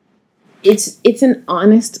it's an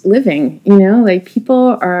honest living, you know, like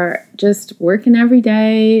people are just working every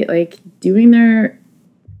day, like doing their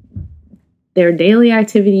daily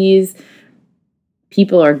activities.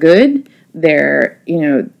 People are good. They're, you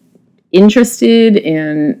know, interested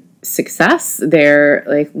in success. They're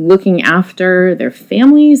like looking after their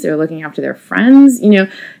families. They're looking after their friends. You know,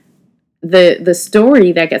 the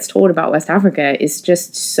story that gets told about West Africa is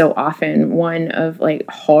just so often one of like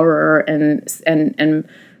horror and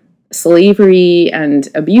slavery and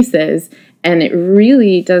abuses, and it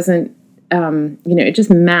really doesn't, you know, it just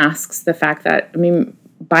masks the fact that, I mean,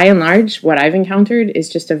 by and large, what I've encountered is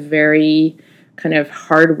just a very kind of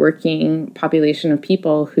hardworking population of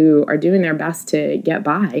people who are doing their best to get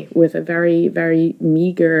by with a very, very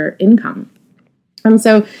meager income. And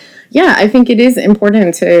so, yeah, I think it is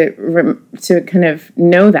important to kind of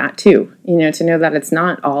know that too, you know, to know that it's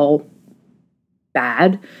not all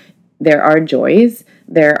bad. There are joys,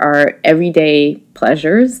 there are everyday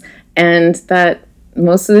pleasures, and that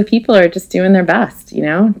most of the people are just doing their best, you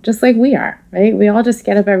know, just like we are, right? We all just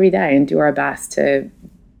get up every day and do our best to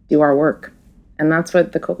do our work. And that's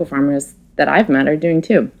what the cocoa farmers that I've met are doing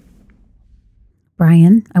too.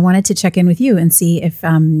 Brian, I wanted to check in with you and see if,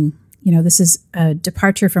 you know, this is a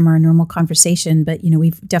departure from our normal conversation, but, you know,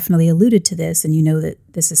 we've definitely alluded to this, and you know that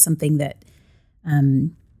this is something that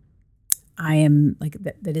I am like,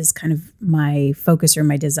 that is kind of my focus or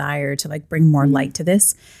my desire to like bring more light to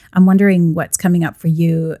this. I'm wondering what's coming up for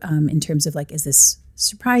you in terms of like, is this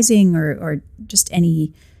surprising or just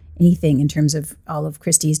anything in terms of all of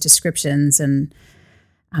Christy's descriptions and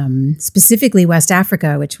specifically West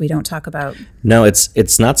Africa, which we don't talk about. No,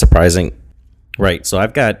 it's not surprising. Right. So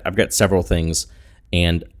I've got several things,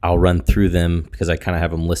 and I'll run through them because I kind of have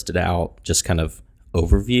them listed out, just kind of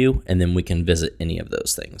overview, and then we can visit any of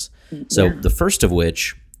those things. So the first of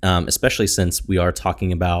which, especially since we are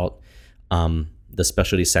talking about the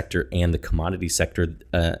specialty sector and the commodity sector,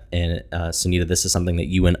 and Sunita, this is something that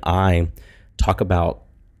you and I talk about.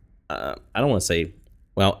 I don't want to say,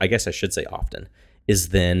 well, I guess I should say often, is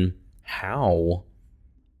then how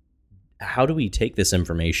do we take this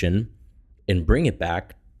information and bring it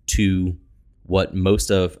back to what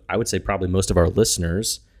I would say probably most of our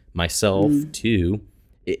listeners, myself too,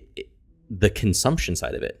 the consumption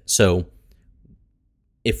side of it. So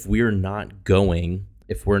if we're not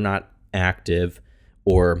active,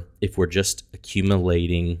 or if we're just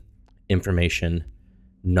accumulating information,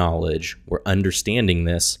 knowledge, we're understanding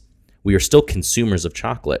this, we are still consumers of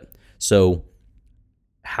chocolate. So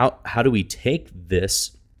how do we take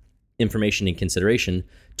this information in consideration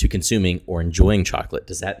to consuming or enjoying chocolate?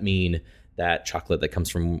 Does that mean that chocolate that comes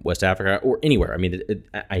from West Africa or anywhere? I mean,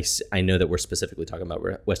 I know that we're specifically talking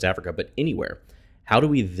about West Africa, but anywhere. How do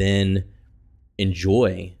we then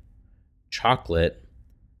enjoy chocolate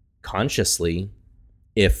consciously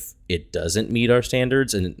if it doesn't meet our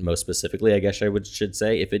standards? And most specifically, I guess should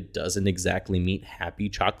say, if it doesn't exactly meet happy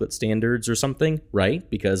chocolate standards or something, right?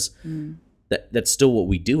 Because that's still what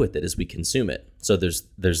we do with it, is we consume it. So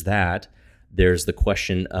there's that. There's the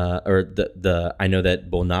question, or the I know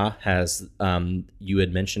that Bona has, you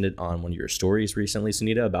had mentioned it on one of your stories recently,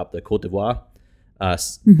 Sunita, about the Côte d'Ivoire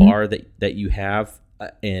bar that you have,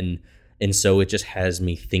 and so it just has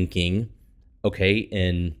me thinking, okay,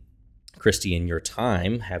 in Christy, in your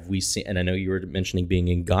time, have we seen? And I know you were mentioning being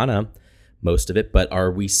in Ghana, most of it, but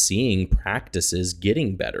are we seeing practices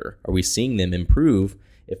getting better? Are we seeing them improve?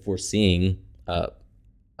 If we're seeing a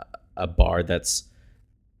bar that's,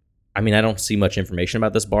 I mean, I don't see much information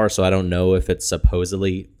about this bar, so I don't know if it's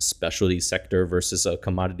supposedly specialty sector versus a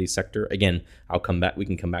commodity sector. Again, we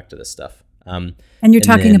can come back to this stuff. And you're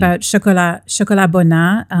talking about Chocolat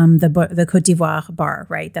Bona, the Côte d'Ivoire bar,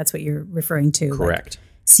 right? That's what you're referring to. Correct. Like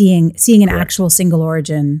seeing an actual single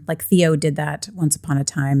origin, like Theo did that once upon a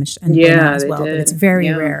time, and Bona as well. But it's very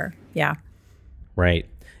rare. Yeah. Right.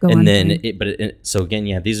 So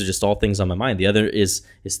again, these are just all things on my mind. The other is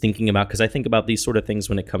thinking about, because I think about these sort of things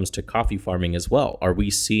when it comes to coffee farming as well. Are we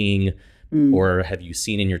seeing, or have you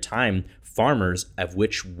seen in your time, farmers of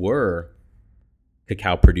which were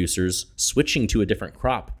cacao producers switching to a different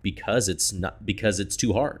crop because it's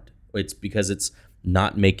too hard? It's because it's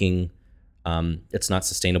not making, it's not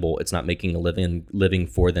sustainable. It's not making a living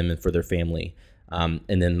for them and for their family. And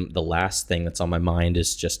then the last thing that's on my mind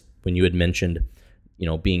is just when you had mentioned, you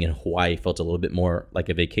know, being in Hawaii felt a little bit more like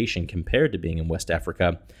a vacation compared to being in West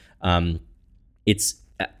Africa.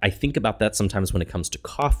 I think about that sometimes when it comes to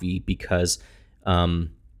coffee, because, and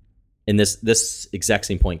this exact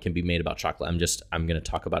same point can be made about chocolate. I'm going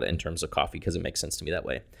to talk about it in terms of coffee because it makes sense to me that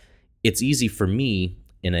way. It's easy for me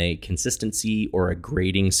in a consistency or a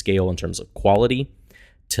grading scale in terms of quality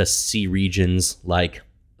to see regions like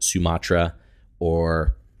Sumatra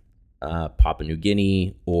or Papua New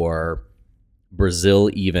Guinea or Brazil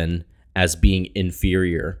even as being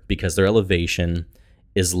inferior because their elevation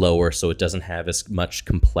is lower, so it doesn't have as much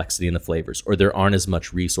complexity in the flavors, or there aren't as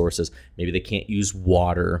much resources. Maybe they can't use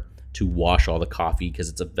water to wash all the coffee because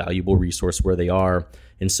it's a valuable resource where they are.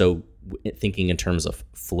 And so thinking in terms of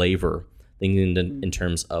flavor, thinking in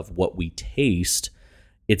terms of what we taste,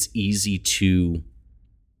 it's easy to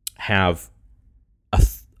have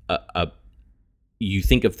you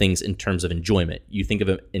think of things in terms of enjoyment. You think of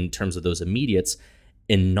it in terms of those immediates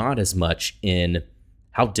and not as much in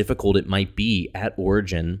how difficult it might be at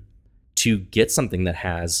origin to get something that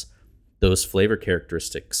has those flavor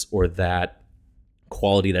characteristics or that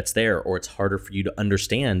quality that's there, or it's harder for you to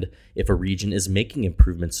understand if a region is making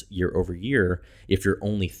improvements year over year if you're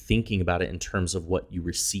only thinking about it in terms of what you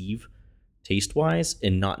receive taste-wise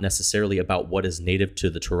and not necessarily about what is native to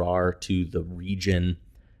the terroir, to the region,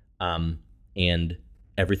 and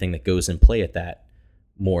everything that goes in play at that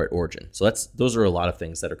more at origin. So those are a lot of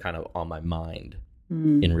things that are kind of on my mind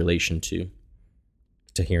in relation to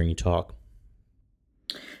hearing you talk.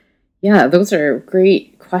 Yeah, those are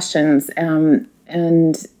great questions. And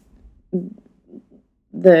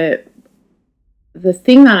the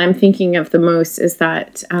thing that I'm thinking of the most is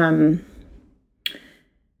that,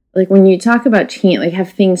 like when you talk about change, like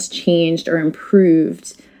have things changed or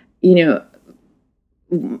improved, the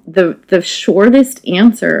shortest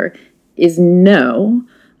answer is no,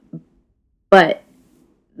 but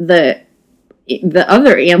the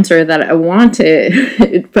other answer that I want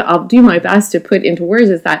to, but I'll do my best to put into words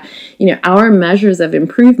is that, our measures of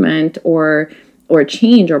improvement or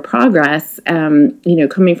change or progress,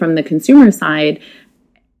 coming from the consumer side,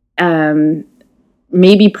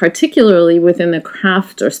 maybe particularly within the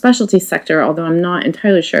craft or specialty sector, although I'm not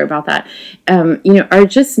entirely sure about that,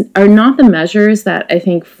 are not the measures that I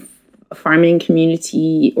think a farming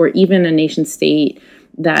community or even a nation state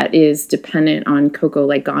that is dependent on cocoa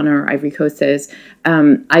like Ghana or Ivory Coast is.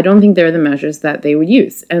 I don't think they're the measures that they would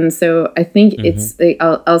use. And so I think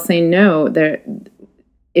I'll say no.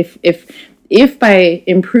 If by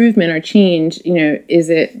improvement or change, is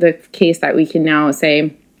it the case that we can now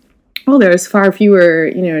say, oh, there's far fewer,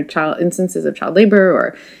 instances of child labor,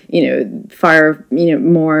 or, far,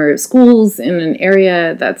 more schools in an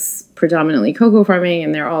area that's predominantly cocoa farming,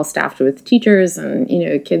 and they're all staffed with teachers, and,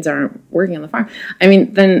 kids aren't working on the farm. I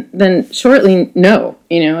mean, then shortly, no,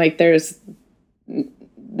 it's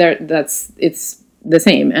the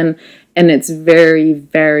same. And it's very,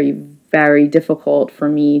 very, very difficult for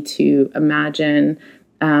me to imagine,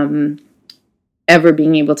 ever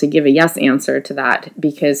being able to give a yes answer to that,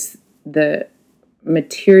 because the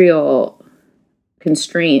material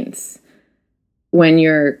constraints when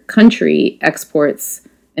your country exports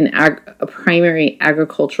a primary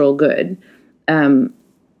agricultural good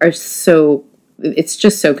are so, it's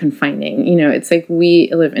just so confining. It's like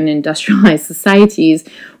we live in industrialized societies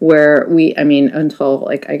where until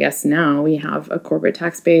I guess now we have a corporate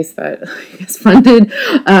tax base that is funded,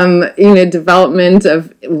 development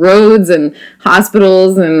of roads and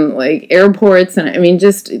hospitals and airports. And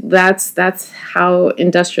just that's how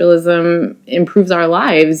industrialism improves our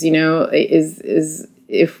lives, is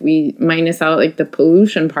if we minus out the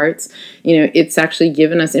pollution parts, it's actually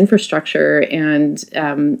given us infrastructure and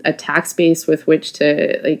a tax base with which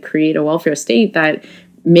to create a welfare state that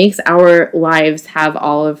makes our lives have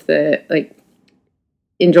all of the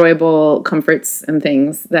enjoyable comforts and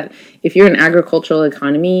things that if you're an agricultural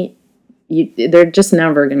economy, they're just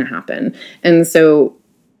never going to happen. And so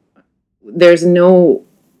there's no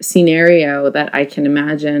scenario that I can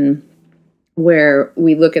imagine where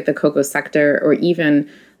we look at the cocoa sector or even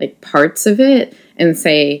parts of it and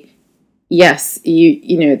say, yes,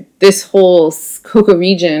 this whole cocoa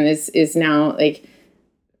region is now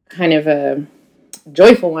kind of a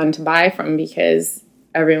joyful one to buy from because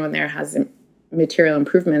everyone there has material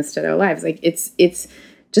improvements to their lives. It's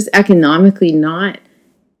just economically not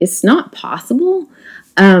possible.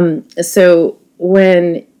 So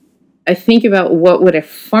when I think about what would a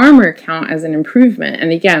farmer count as an improvement,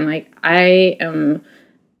 and again, I am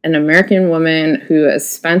an American woman who has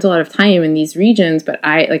spent a lot of time in these regions, but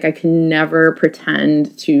I can never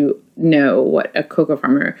pretend to know what a cocoa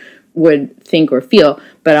farmer would think or feel,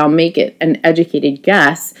 but I'll make it an educated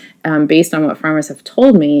guess based on what farmers have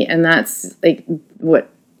told me. And that's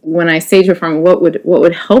when I say to a farmer, what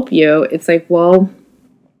would help you? It's well,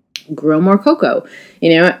 grow more cocoa,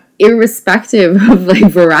 irrespective of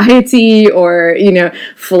variety or,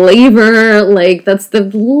 flavor. That's the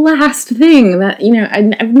last thing that,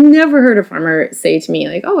 I've never heard a farmer say to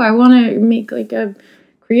me oh, I want to make create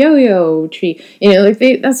criollo tree,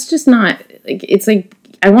 that's just not like, it's like,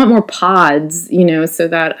 I want more pods, so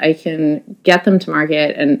that I can get them to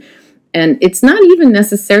market, and it's not even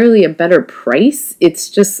necessarily a better price. It's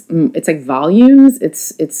just, it's like volumes,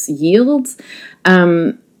 it's yields.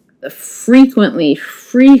 Frequently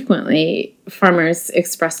farmers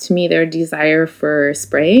express to me their desire for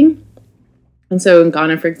spraying. And so in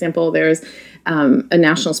Ghana, for example, there's a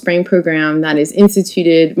national spraying program that is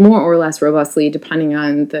instituted more or less robustly depending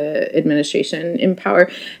on the administration in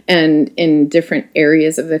power, and in different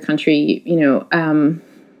areas of the country,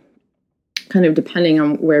 kind of depending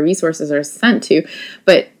on where resources are sent to.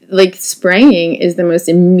 But like, spraying is the most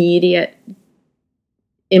immediate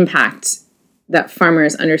impact that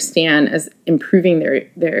farmers understand as improving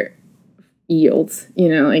their yields,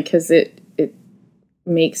 because it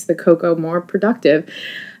makes the cocoa more productive.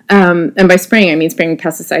 And by spraying, I mean spraying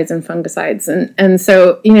pesticides and fungicides. And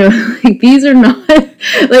so, like, these are not,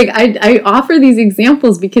 like, I offer these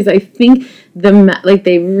examples because I think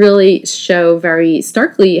they really show very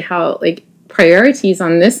starkly how, like, priorities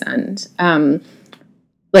on this end,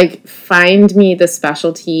 like, find me the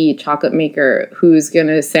specialty chocolate maker who's going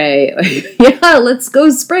to say, like, yeah, let's go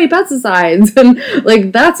spray pesticides. And,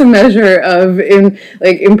 like, that's a measure of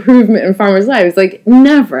improvement in farmers' lives. Like,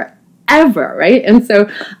 never, ever, right? And so,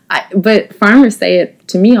 but farmers say it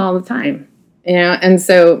to me all the time, and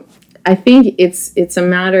so I think it's a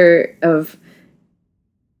matter of,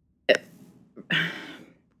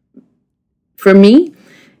 for me,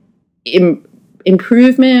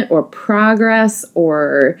 improvement or progress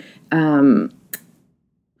or kind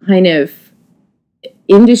of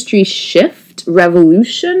industry shift,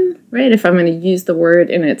 revolution, right? If I'm going to use the word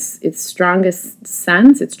in its strongest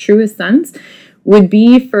sense, its truest sense, would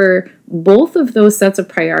be for both of those sets of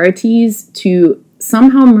priorities to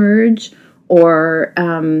somehow merge or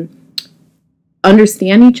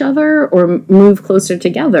understand each other or move closer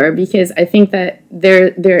together, because I think that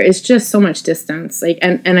there is just so much distance. Like,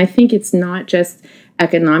 and I think it's not just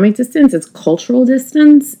economic distance, it's cultural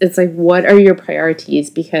distance. It's like, what are your priorities?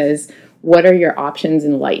 Because what are your options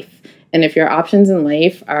in life? And if your options in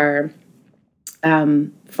life are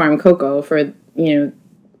farm cocoa for,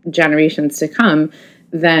 generations to come,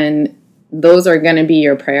 then those are going to be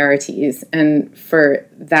your priorities. And for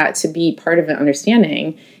that to be part of an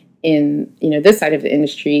understanding in, this side of the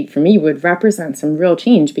industry, for me, would represent some real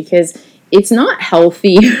change, because it's not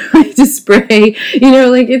healthy to spray,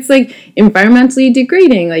 it's like environmentally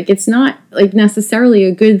degrading. Like, it's not like necessarily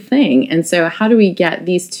a good thing. And so how do we get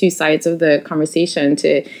these two sides of the conversation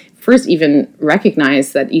to first even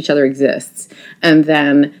recognize that each other exists, and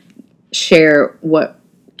then share what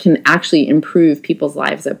can actually improve people's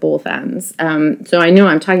lives at both ends? So I know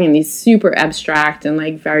I'm talking in these super abstract and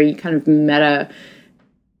like very kind of meta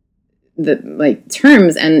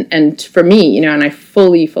terms, and for me, and I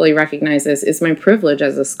fully recognize this, it's my privilege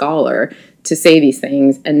as a scholar to say these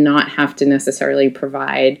things and not have to necessarily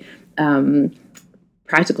provide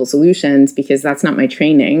practical solutions, because that's not my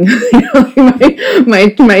training.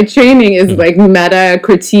 My training is like meta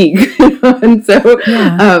critique, and so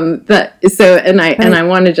I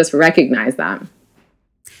want to just recognize that.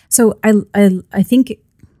 So I think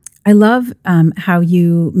I love how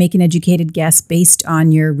you make an educated guess based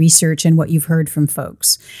on your research and what you've heard from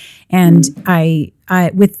folks. And I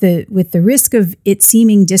with the risk of it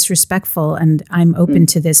seeming disrespectful, and I'm open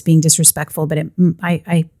to this being disrespectful, but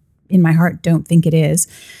I in my heart don't think it is.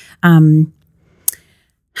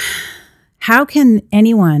 How can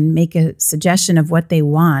anyone make a suggestion of what they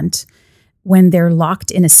want when they're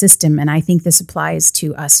locked in a system? And I think this applies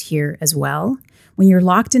to us here as well. When you're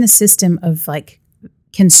locked in a system of like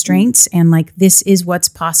constraints and like, this is what's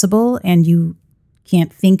possible, and you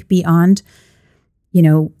can't think beyond,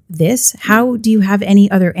 this, how do you have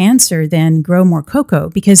any other answer than grow more cocoa?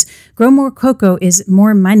 Because grow more cocoa is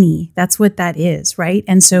more money. That's what that is, right?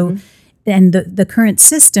 And so and the current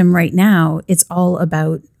system right now, it's all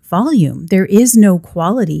about volume. There is no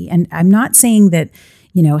quality. And I'm not saying that,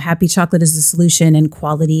 happy chocolate is the solution and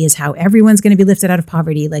quality is how everyone's going to be lifted out of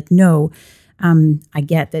poverty. Like, no, I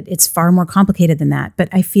get that it's far more complicated than that. But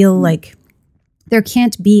I feel like there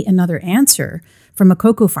can't be another answer from a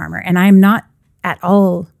cocoa farmer. And I'm not at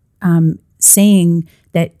all saying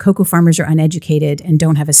that cocoa farmers are uneducated and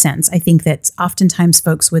don't have a sense. I think that oftentimes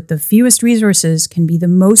folks with the fewest resources can be the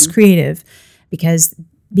most creative because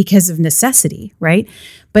of necessity, right?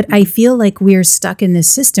 But I feel like we're stuck in this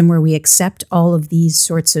system where we accept all of these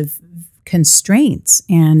sorts of constraints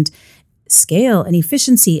and scale and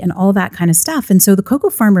efficiency and all that kind of stuff. And so the cocoa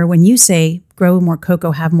farmer, when you say grow more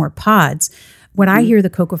cocoa, have more pods, What I hear the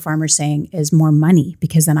cocoa farmers saying is more money,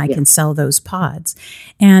 because then I can sell those pods.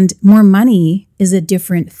 And more money is a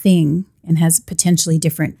different thing and has potentially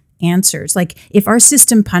different answers. Like if our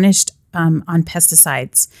system punished on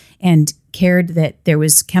pesticides and cared that there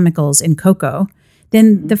was chemicals in cocoa,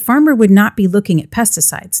 then the farmer would not be looking at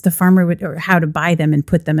pesticides. The farmer would, or how to buy them and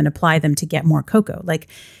put them and apply them to get more cocoa. Like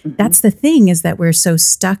that's the thing, is that we're so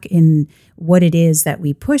stuck in what it is that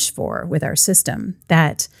we push for with our system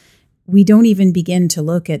that we don't even begin to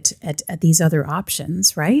look at these other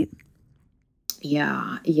options, right?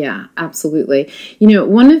 Yeah, absolutely.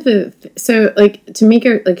 One of so like, to make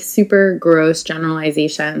a like super gross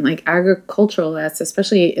generalization, like agriculturalists,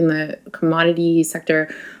 especially in the commodity sector,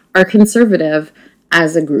 are conservative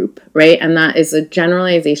as a group, right? And that is a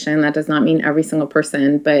generalization. That does not mean every single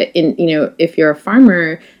person, but if you're a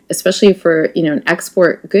farmer, especially for, an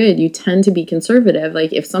export good, you tend to be conservative.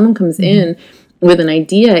 Like if someone comes in with an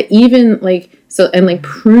idea, even like, so, and like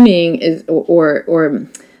pruning is, or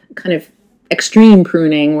kind of extreme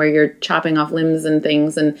pruning where you're chopping off limbs and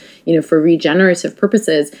things and, for regenerative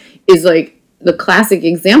purposes, is like the classic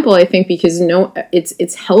example, I think, because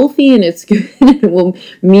it's healthy and it's good. It will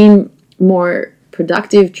mean more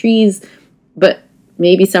productive trees, but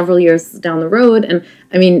maybe several years down the road. And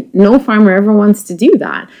I mean, no farmer ever wants to do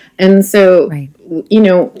that. And so,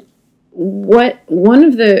 one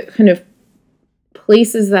of the kind of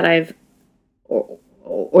places that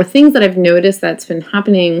or things that I've noticed that's been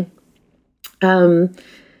happening, and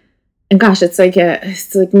gosh, it's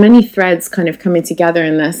like many threads kind of coming together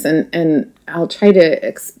in this, and I'll try to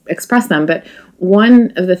express them. But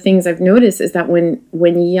one of the things I've noticed is that when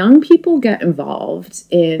young people get involved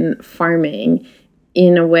in farming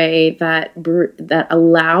in a way that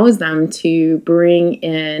allows them to bring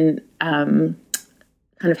in kind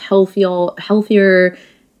of healthier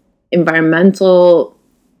environmental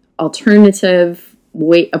alternative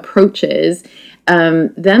approaches,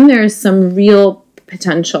 then there's some real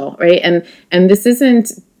potential, right? And this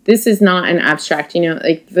is not an abstract,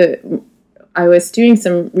 I was doing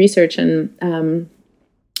some research in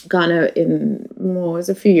Ghana it was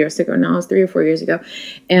a few years ago now, it was 3 or 4 years ago.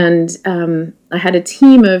 And I had a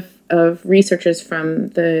team of researchers from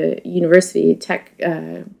the university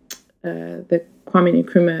the Kwame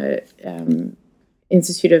Nkrumah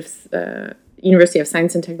Institute of University of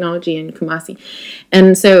Science and Technology in Kumasi.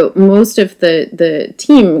 And so most of the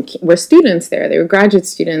team were students there. They were graduate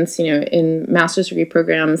students, in master's degree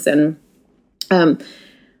programs, and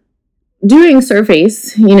doing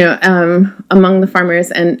surveys, among the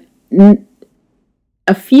farmers. And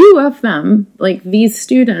a few of them, like these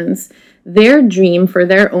students, their dream for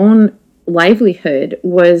their own livelihood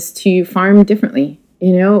was to farm differently,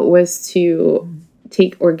 was to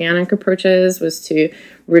take organic approaches, was to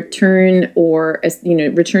return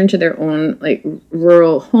to their own like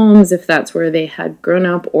rural homes if that's where they had grown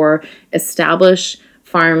up, or establish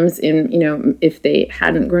farms in, if they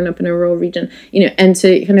hadn't grown up in a rural region, and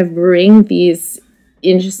to kind of bring these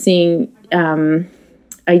interesting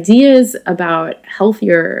ideas about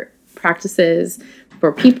healthier practices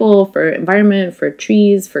for people, for environment, for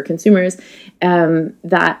trees, for consumers,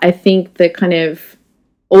 that I think the kind of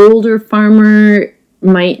older farmer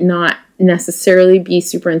might not necessarily be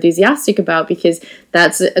super enthusiastic about, because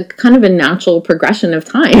that's a kind of a natural progression of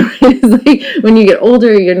time. It's like when you get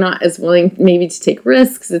older, you're not as willing maybe to take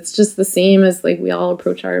risks. It's just the same as like we all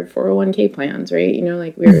approach our 401k plans, right?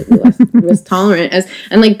 Like we're less risk tolerant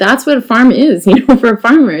and like that's what a farm is, for a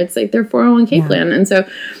farmer, it's like their 401k plan. And so,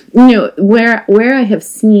 where I have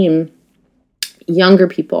seen younger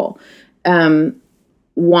people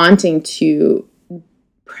wanting to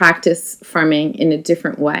practice farming in a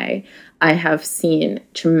different way, I have seen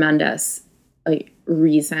tremendous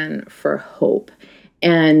reason for hope.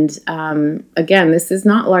 And again, this is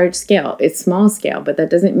not large scale, it's small scale, but that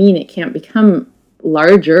doesn't mean it can't become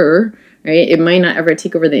larger, right? It might not ever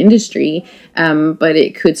take over the industry, but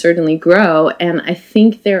it could certainly grow. And I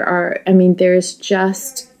think there's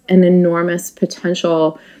just an enormous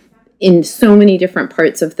potential in so many different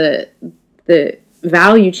parts of the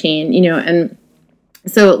value chain, and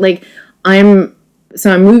so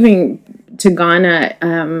I'm moving to Ghana,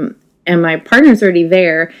 and my partner's already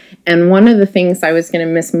there. And one of the things I was going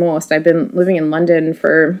to miss most, I've been living in London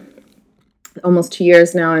for almost 2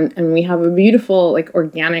 years now, and we have a beautiful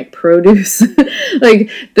organic produce.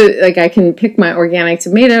 I can pick my organic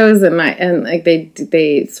tomatoes and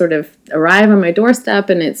they sort of arrive on my doorstep,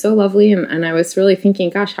 and it's so lovely. And I was really thinking,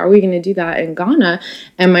 gosh, how are we going to do that in Ghana?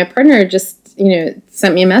 And my partner just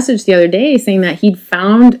sent me a message the other day saying that he'd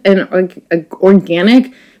found an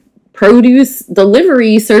organic produce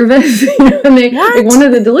delivery service, and they, like, one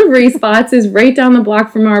of the delivery spots is right down the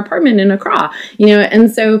block from our apartment in Accra, and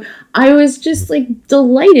so I was just like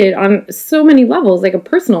delighted on so many levels, like a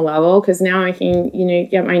personal level, because now I can,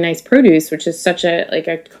 get my nice produce, which is such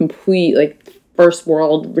a complete, like, first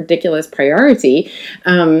world ridiculous priority.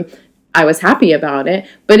 I was happy about it,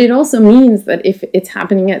 but it also means that if it's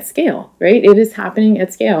happening at scale, right? It is happening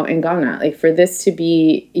at scale in Ghana. Like, for this to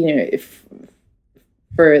be,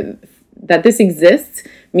 for that this exists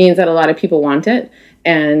means that a lot of people want it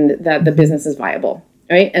and that the business is viable,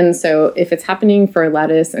 right? And so if it's happening for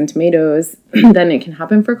lettuce and tomatoes, then it can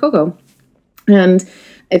happen for cocoa. And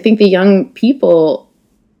I think the young people,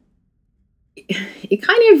 it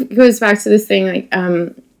kind of goes back to this thing, like,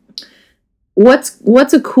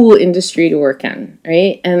 what's a cool industry to work in,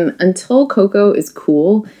 right? And until cocoa is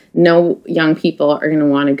cool, no young people are going to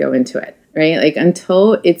want to go into it, right? Like,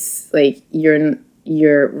 until it's like you're going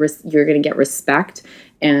to get respect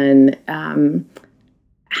and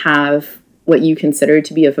have what you consider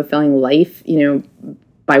to be a fulfilling life,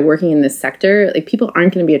 by working in this sector, like, people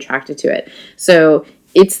aren't going to be attracted to it. So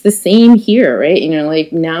it's the same here, right?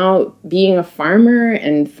 Like, now being a farmer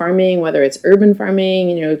and farming, whether it's urban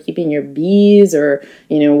farming, keeping your bees or,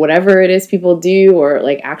 whatever it is people do, or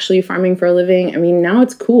like actually farming for a living. I mean, now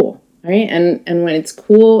it's cool, right? And when it's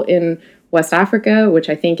cool in West Africa, which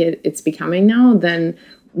I think it's becoming now, then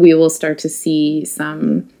we will start to see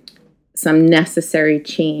some necessary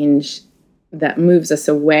change that moves us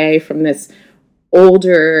away from this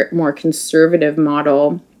older, more conservative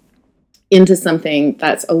model into something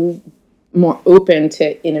that's more open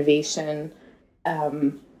to innovation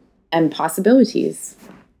and possibilities.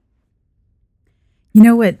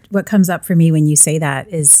 What comes up for me when you say that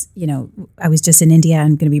is, I was just in India.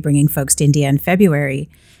 I'm going to be bringing folks to India in February.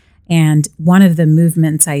 And one of the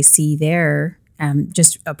movements I see there,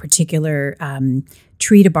 just a particular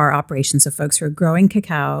tree to bar operation. So folks who are growing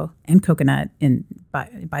cacao and coconut,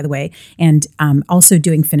 by the way, and also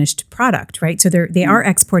doing finished product, right? So they are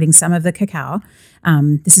exporting some of the cacao.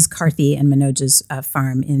 This is Karthi and Manoj's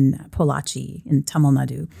farm in Pollachi in Tamil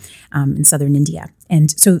Nadu, in southern India. And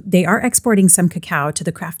so they are exporting some cacao to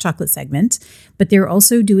the craft chocolate segment, but they're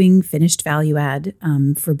also doing finished value add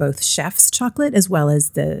for both chef's chocolate as well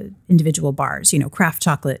as the individual bars, craft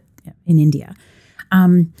chocolate in India.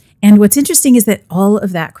 And what's interesting is that all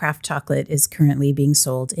of that craft chocolate is currently being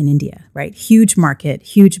sold in India, right? Huge market,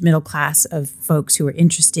 huge middle class of folks who are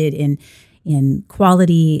interested in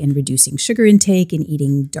quality and reducing sugar intake and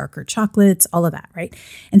eating darker chocolates, all of that, right?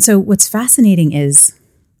 And so what's fascinating is,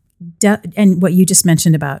 and what you just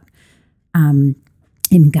mentioned about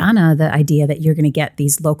in Ghana, the idea that you're going to get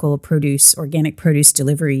these local produce, organic produce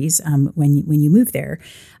deliveries when you move there,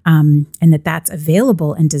 and that's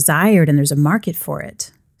available and desired, and there's a market for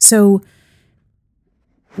it. So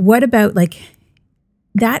what about, like,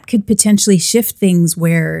 that could potentially shift things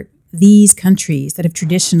where these countries that have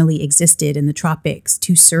traditionally existed in the tropics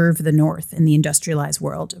to serve the North in the industrialized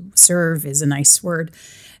world, serve is a nice word,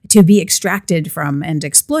 to be extracted from and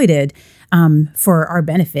exploited for our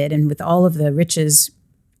benefit, and with all of the riches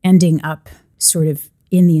ending up sort of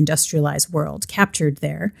in the industrialized world, captured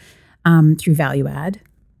there through value add,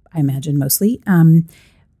 I imagine mostly.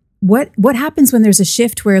 What happens when there's a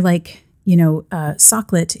shift where, like,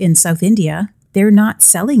 Soklet in South India, they're not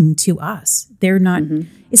selling to us. They're not,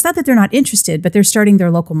 It's not that they're not interested, but they're starting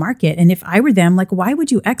their local market. And if I were them, like, why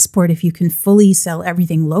would you export if you can fully sell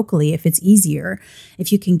everything locally, if it's easier,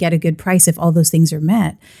 if you can get a good price, if all those things are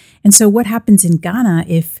met? And so what happens in Ghana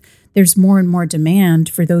if there's more and more demand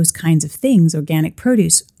for those kinds of things, organic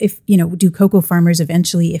produce? If, do cocoa farmers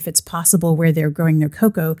eventually, if it's possible where they're growing their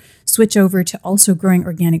cocoa, switch over to also growing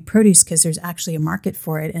organic produce because there's actually a market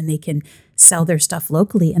for it and they can sell their stuff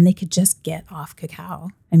locally and they could just get off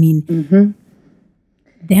cacao? I mean,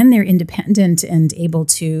 then they're independent and able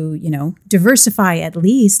to, diversify at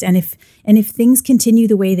least. And if things continue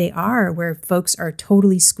the way they are, where folks are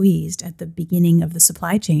totally squeezed at the beginning of the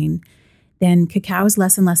supply chain, then cacao is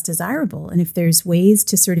less and less desirable. And if there's ways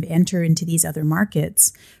to sort of enter into these other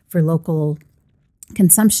markets for local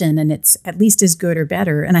consumption, and it's at least as good or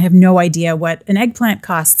better, and I have no idea what an eggplant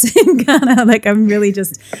costs in Ghana. Like, I'm really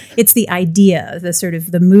it's the idea, the sort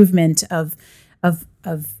of the movement of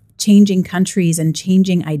changing countries and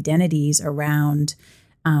changing identities around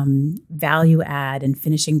value add and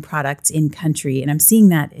finishing products in country. And I'm seeing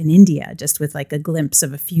that in India, just with like a glimpse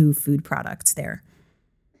of a few food products there.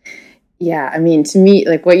 Yeah, I mean, to me,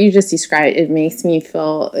 like what you just described, it makes me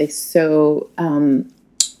feel like so,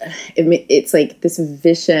 it's like this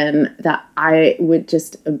vision that I would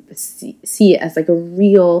just see as like a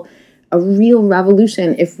real a real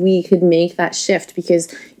revolution if we could make that shift,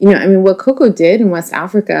 because, what cocoa did in West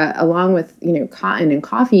Africa, along with, cotton and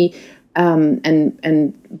coffee,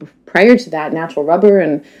 and prior to that, natural rubber,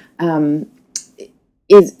 and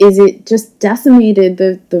is it just decimated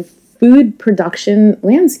the food production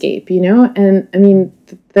landscape, and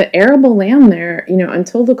the arable land there,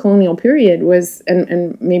 until the colonial period was,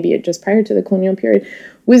 and maybe it just prior to the colonial period,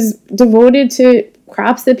 was devoted to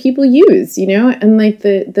crops that people used, and like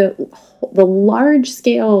the large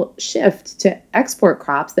scale shift to export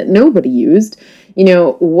crops that nobody used,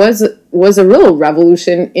 was a real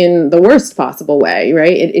revolution in the worst possible way,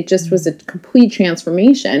 right? It just was a complete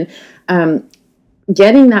transformation.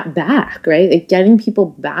 Getting that back, right? Like getting people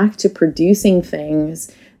back to producing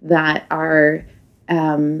things that are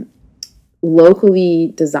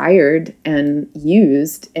locally desired and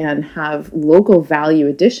used and have local value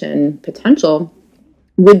addition potential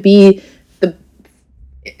would be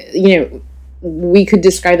we could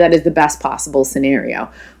describe that as the best possible scenario.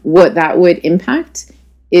 What that would impact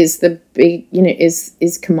is the big,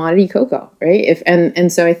 is commodity cocoa, right?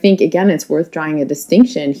 And so I think, again, it's worth drawing a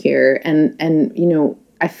distinction here. And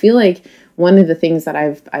I feel like one of the things that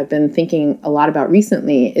I've been thinking a lot about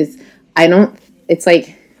recently is it's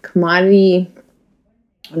like commodity.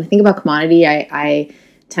 When I think about commodity, I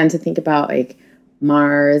tend to think about like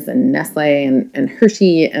Mars and Nestle and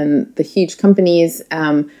Hershey and the huge companies.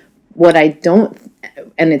 What I don't,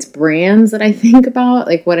 and it's brands that I think about,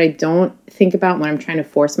 like what I don't think about when I'm trying to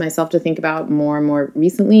force myself to think about more and more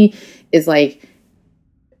recently is like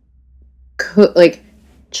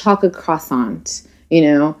chocolate croissant,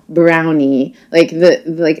 brownie,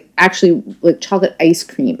 actually chocolate ice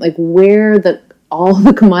cream, like where all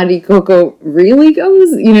the commodity cocoa really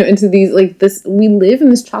goes, into these, we live in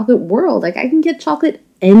this chocolate world. Like I can get chocolate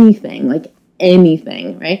anything,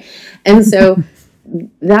 right? And so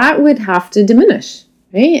that would have to diminish,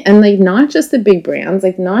 right? And not just the big brands,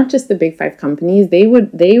 not just the big 5 companies, they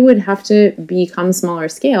would have to become smaller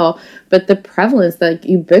scale, but the prevalence, the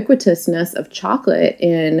ubiquitousness of chocolate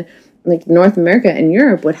in North America and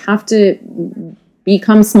Europe would have to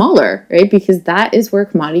become smaller, right? Because that is where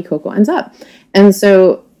commodity cocoa ends up. And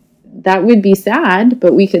so that would be sad,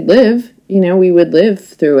 but we could live, we would live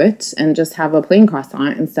through it and just have a plain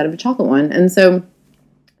croissant instead of a chocolate one. And so,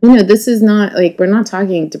 this is not we're not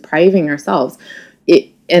talking depriving ourselves.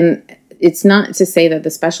 And it's not to say that the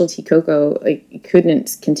specialty cocoa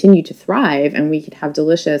couldn't continue to thrive and we could have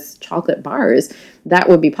delicious chocolate bars. That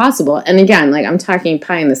would be possible. And again, I'm talking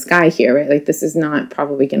pie in the sky here, right? This is not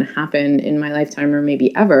probably going to happen in my lifetime or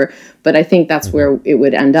maybe ever, but I think that's where it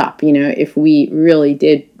would end up, if we really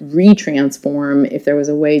did retransform, if there was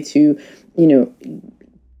a way to,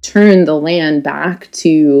 turn the land back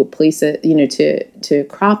to places, to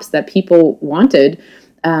crops that people wanted,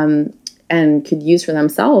 and could use for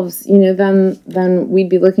themselves, then we'd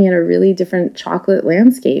be looking at a really different chocolate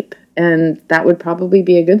landscape. And that would probably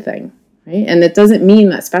be a good thing, right? And it doesn't mean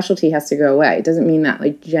that specialty has to go away. It doesn't mean that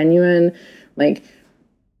genuine,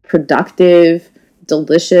 productive,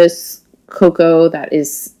 delicious cocoa that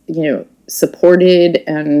is, supported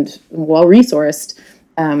and well-resourced,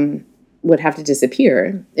 would have to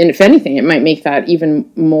disappear. And if anything, it might make that even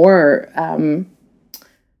more kind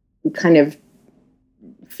of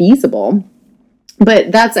feasible.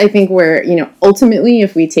 But that's, I think, where, ultimately,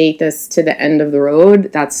 if we take this to the end of the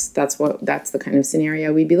road, that's the kind of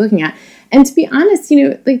scenario we'd be looking at. And to be honest,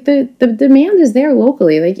 the demand is there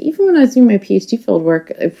locally. Even when I was doing my PhD field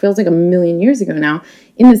work, it feels like a million years ago now,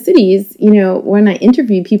 in the cities, when I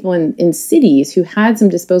interviewed people in cities who had some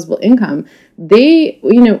disposable income, they,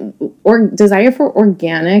 or desire for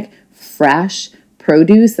organic, fresh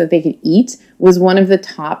produce that they could eat was one of the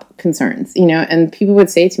top concerns, and people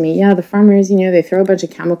would say to me, yeah, the farmers, they throw a bunch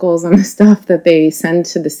of chemicals on the stuff that they send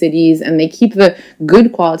to the cities and they keep the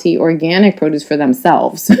good quality organic produce for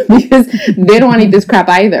themselves because they don't want to eat this crap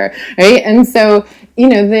either, right? And so,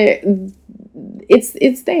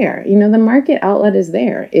 it's there, the market outlet is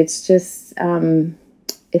there. It's just,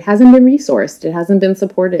 it hasn't been resourced. It hasn't been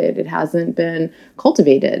supported. It hasn't been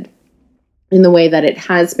cultivated in the way that it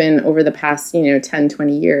has been over the past, 10,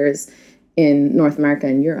 20 years in North America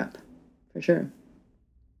and Europe, for sure.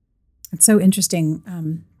 It's so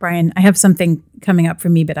interesting. Brian, I have something coming up for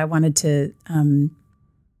me, but I wanted to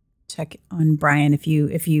check on Brian if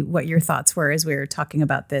you what your thoughts were as we were talking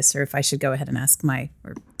about this, or if I should go ahead and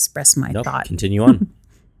express my thought. Continue on.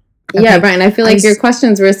 Okay. Yeah, Brian, I feel like your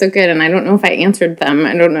questions were so good, and I don't know if I answered them.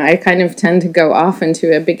 I don't know. I kind of tend to go off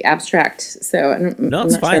into a big abstract, so no,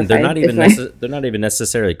 it's fine. They're not even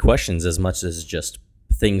necessarily questions as much as just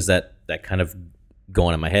things that kind of go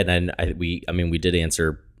on in my head. And we did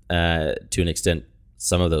answer to an extent,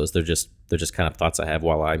 some of those they're just kind of thoughts I have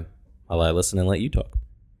while I listen and let you talk.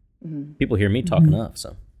 Mm-hmm. People hear me talk enough,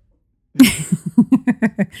 so.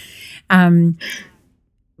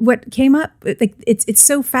 What came up, like it's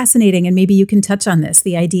so fascinating, and maybe you can touch on this,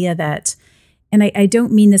 the idea that, and I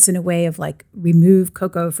don't mean this in a way of like remove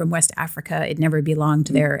cocoa from West Africa. It never belonged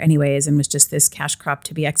there anyways and was just this cash crop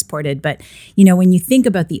to be exported. But, when you think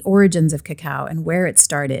about the origins of cacao and where it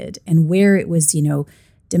started and where it was,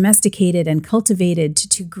 domesticated and cultivated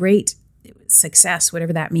to great success,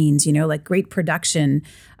 whatever that means, like great production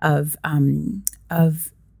of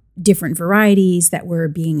different varieties that were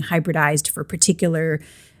being hybridized for particular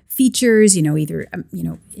features, either,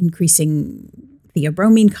 increasing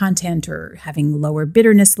theobromine content or having lower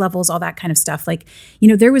bitterness levels, all that kind of stuff. Like,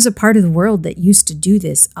 there was a part of the world that used to do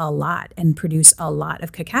this a lot and produce a lot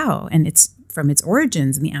of cacao. And it's from its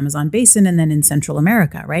origins in the Amazon basin and then in Central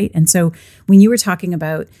America, right? And so when you were talking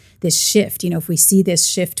about this shift, if we see this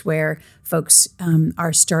shift where folks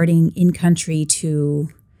are starting in country to...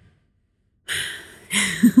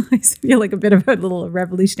 I feel like a bit of a little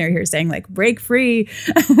revolutionary here saying like break free,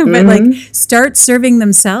 but like start serving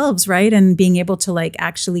themselves, right? And being able to like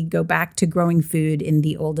actually go back to growing food in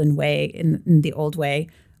the olden way, in the old way,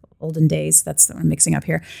 olden days. That's what I'm mixing up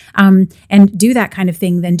here. And do that kind of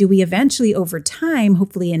thing. Then do we eventually over time,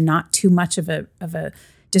 hopefully in not too much of a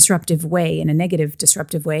disruptive way, in a negative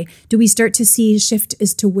disruptive way, do we start to see a shift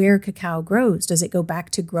as to where cacao grows? Does it go back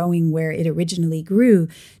to growing where it originally grew?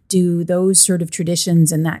 Do those sort of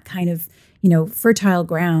traditions and that kind of, fertile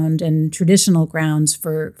ground and traditional grounds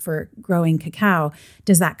for growing cacao,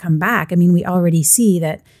 does that come back? I mean, we already see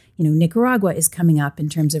that, Nicaragua is coming up in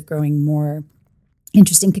terms of growing more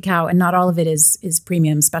interesting cacao, and not all of it is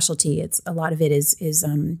premium specialty. It's a lot of it is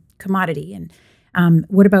commodity. And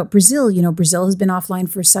what about Brazil? Brazil has been offline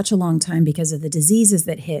for such a long time because of the diseases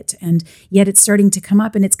that hit, and yet it's starting to come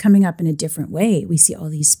up, and it's coming up in a different way. We see all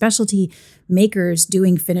these specialty makers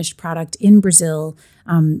doing finished product in Brazil,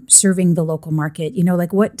 serving the local market.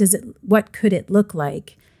 What could it look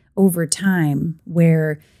like over time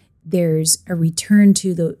where there's a return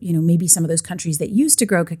to the, maybe some of those countries that used to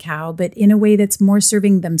grow cacao, but in a way that's more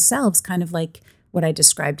serving themselves, kind of like what I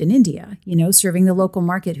described in India, serving the local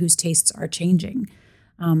market whose tastes are changing.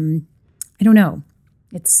 I don't know.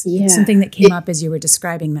 It's something that came up as you were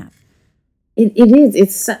describing that. It is.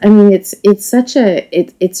 It's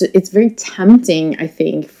very tempting, I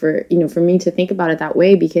think, for me to think about it that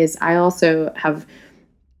way, because I also have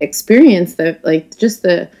experienced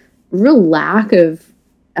the real lack of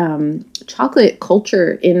chocolate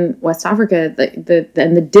culture in West Africa,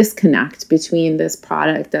 and the disconnect between this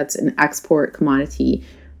product that's an export commodity,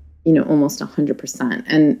 almost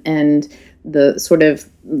 100%, and the sort of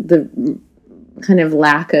the kind of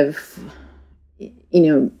lack of,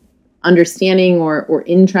 understanding or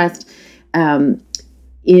interest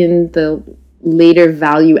in the later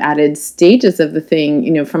value added stages of the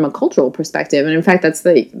thing, from a cultural perspective. And in fact, that's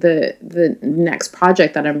the next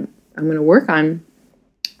project that I'm going to work on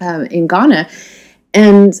in Ghana.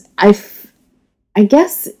 And I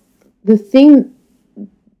guess the thing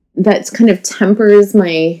that kind of tempers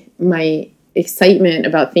my excitement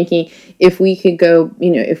about thinking if we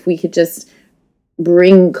could just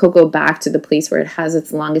bring cocoa back to the place where it has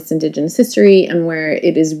its longest indigenous history and where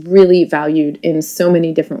it is really valued in so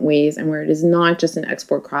many different ways, and where it is not just an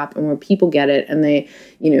export crop, and where people get it and they,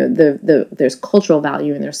 there's cultural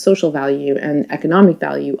value and there's social value and economic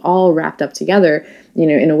value all wrapped up together,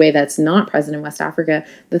 in a way that's not present in West Africa.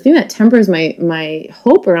 The thing that tempers my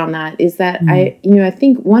hope around that is that I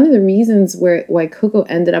think one of the reasons why cocoa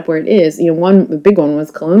ended up where it is, the big one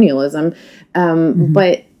was colonialism,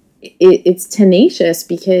 but it's tenacious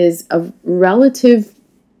because of relative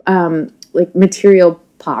material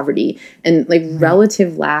poverty and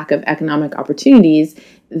relative lack of economic opportunities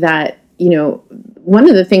that, one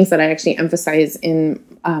of the things that I actually emphasize in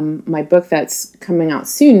my book that's coming out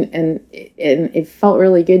soon, and it felt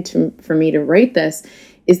really good for me to write this,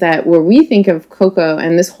 is that where we think of cocoa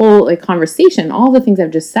and this whole conversation, all the things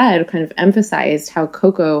I've just said kind of emphasized how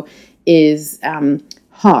cocoa is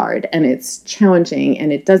hard and it's challenging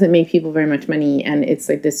and it doesn't make people very much money and it's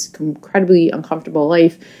this incredibly uncomfortable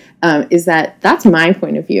life, is that's my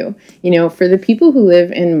point of view. For the people who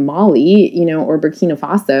live in Mali, or Burkina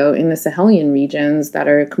Faso, in the Sahelian regions that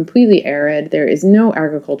are completely arid, there is no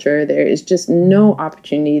agriculture, there is just no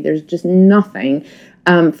opportunity, there's just nothing.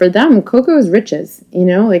 For them, cocoa is riches,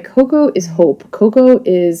 cocoa is hope. Cocoa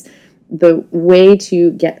is the way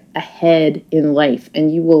to get ahead in life,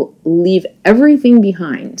 and you will leave everything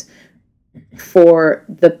behind for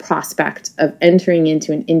the prospect of entering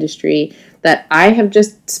into an industry that I have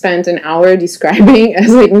just spent an hour describing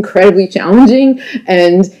as like incredibly challenging.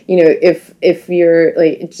 And, you know, if you're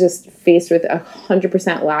like just faced with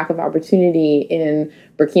 100% lack of opportunity in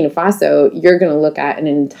Burkina Faso, you're going to look at an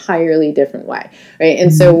entirely different way, right?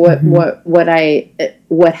 And so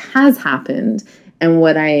what has happened and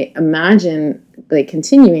what I imagine like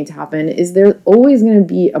continuing to happen is there's always going to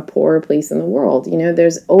be a poorer place in the world. You know,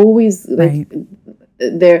 there's always like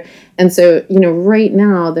there. And so, you know, right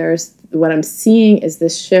now there's what I'm seeing is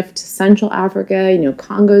this shift to Central Africa. You know,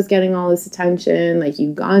 Congo's getting all this attention. Like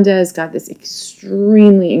Uganda has got this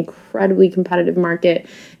extremely, incredibly competitive market,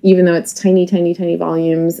 even though it's tiny, tiny, tiny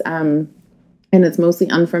volumes. And it's mostly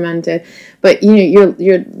unfermented. But, you know,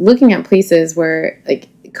 you're looking at places where like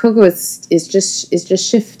cocoa is just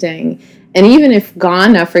shifting. And even if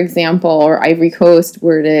Ghana, for example, or Ivory Coast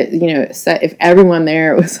were to, you know, if everyone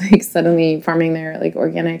there was like suddenly farming their like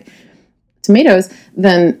organic tomatoes,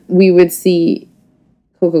 then we would see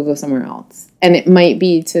cocoa go somewhere else. And it might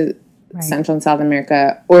be to Central and South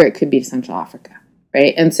America, or it could be to Central Africa,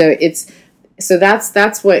 right? And so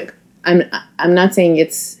that's what I'm not saying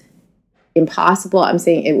it's impossible. I'm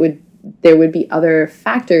saying there would be other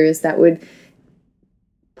factors that would.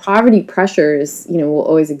 Poverty pressures, you know, will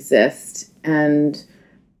always exist, and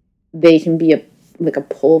they can be a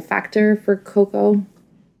pull factor for cocoa.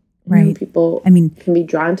 Right. You know, people, can be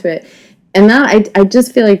drawn to it. And that, I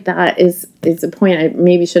just feel like that is a point I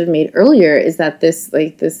maybe should have made earlier, is that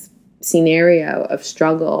this scenario of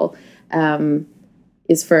struggle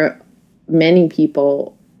is for many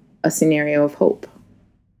people a scenario of hope.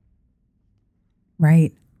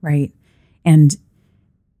 Right. And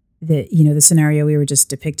the scenario we were just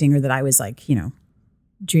depicting, or that I was like, you know,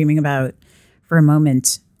 dreaming about for a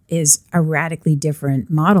moment, is a radically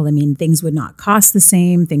different model. I mean, things would not cost the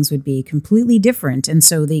same. Things would be completely different. And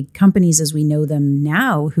so the companies as we know them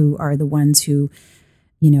now, who are the ones who,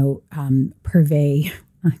 you know, purvey,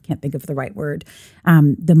 I can't think of the right word,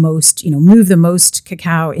 the most, you know, move the most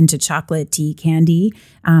cacao into chocolate, tea, candy,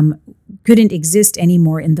 couldn't exist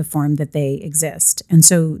anymore in the form that they exist. And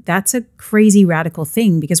so that's a crazy radical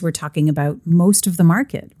thing, because we're talking about most of the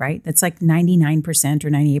market, right? That's like 99% or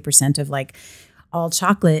 98% of like all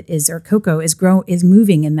chocolate or cocoa is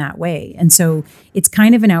moving in that way. And so it's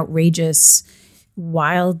kind of an outrageous,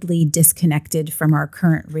 wildly disconnected from our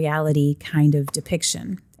current reality kind of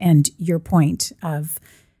depiction. And your point of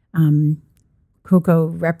cocoa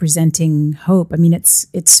representing hope. I mean, it's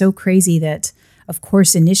so crazy that, of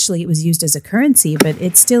course, initially it was used as a currency, but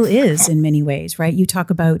it still is in many ways, right? You talk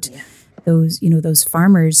about those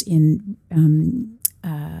farmers in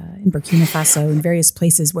Burkina Faso and various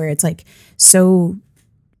places where it's like so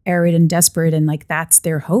arid and desperate, and like that's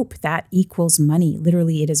their hope. That equals money.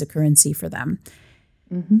 Literally, it is a currency for them.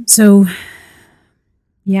 Mm-hmm. So,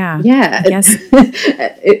 yeah. I guess.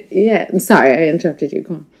 I'm sorry, I interrupted you.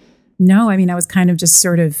 Go on. No, I mean, I was kind of just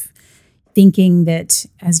sort of thinking that,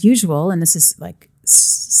 as usual, and this is like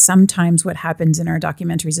sometimes what happens in our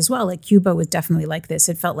documentaries as well, like Cuba was definitely like this.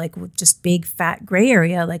 It felt like just big, fat gray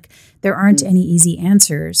area. Like there aren't any easy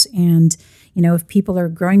answers. And, you know, if people are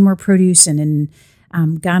growing more produce, and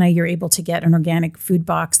in Ghana, you're able to get an organic food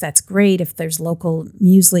box, that's great. If there's local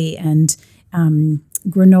muesli and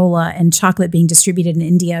granola and chocolate being distributed in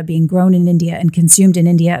India, being grown in India and consumed in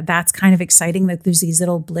India, that's kind of exciting. Like there's these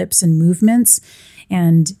little blips and movements,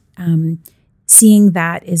 and seeing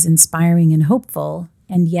that is inspiring and hopeful.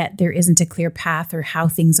 And yet there isn't a clear path or how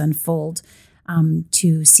things unfold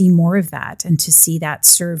to see more of that, and to see that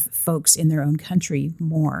serve folks in their own country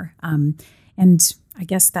more. And I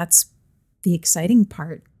guess that's the exciting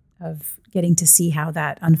part of getting to see how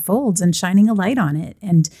that unfolds, and shining a light on it,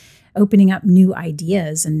 and opening up new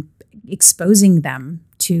ideas and exposing them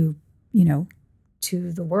to, you know,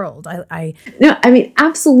 to the world. No, I mean,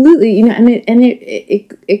 absolutely. You know, and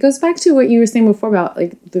it goes back to what you were saying before about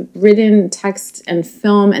like the written text and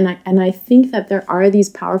film. And I think that there are these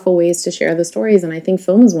powerful ways to share the stories. And I think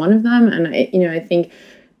film is one of them. And I think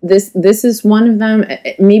this is one of them,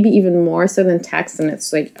 maybe even more so than text. And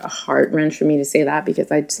it's like a heart wrench for me to say that,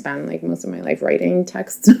 because I spend like most of my life writing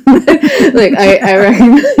text. Like I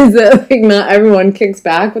recognize that like not everyone kicks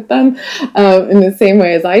back with them in the same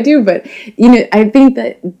way as I do. But, you know, I think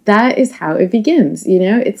that is how it begins. You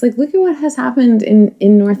know, it's like, look at what has happened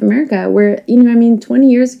in North America, where, you know, I mean, 20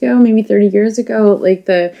 years ago, maybe 30 years ago, like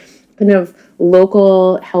the kind of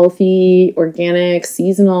local, healthy, organic,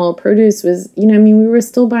 seasonal produce was, you know, I mean, we were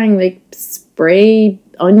still buying like spray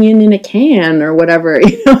onion in a can or whatever,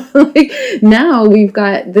 you know, like now we've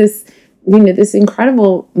got this, you know, this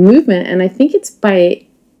incredible movement. And I think it's by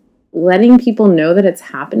letting people know that it's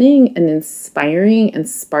happening and inspiring and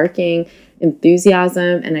sparking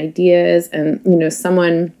enthusiasm and ideas, and, you know,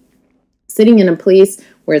 someone sitting in a place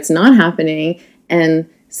where it's not happening and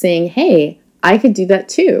saying, hey, I could do that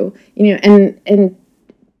too, you know, and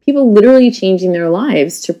people literally changing their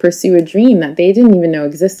lives to pursue a dream that they didn't even know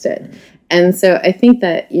existed. And so I think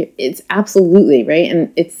that it's absolutely right.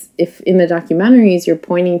 And it's, if in the documentaries you're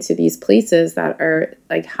pointing to these places that are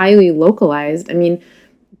like highly localized, I mean,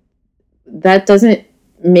 that doesn't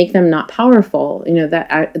make them not powerful. You know,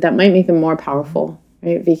 that might make them more powerful,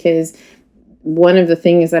 right? Because one of the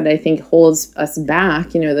things that I think holds us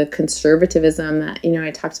back, you know, the conservatism that, you know,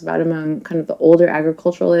 I talked about among kind of the older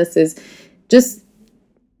agriculturalists is just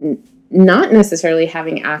not necessarily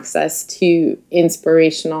having access to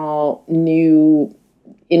inspirational, new,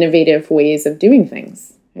 innovative ways of doing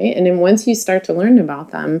things, right? And then once you start to learn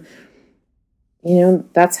about them, you know,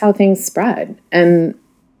 that's how things spread. And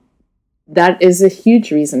that is a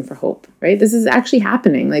huge reason for hope, right? This is actually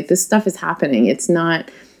happening. Like, this stuff is happening. It's not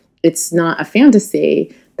a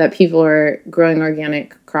fantasy that people are growing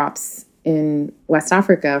organic crops in West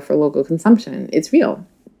Africa for local consumption. It's real.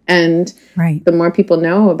 And the more people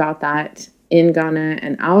know about that in Ghana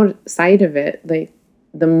and outside of it, like,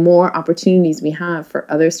 the more opportunities we have for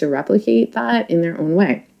others to replicate that in their own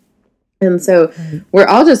way. And so we're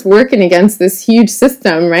all just working against this huge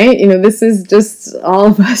system, right? You know, this is just all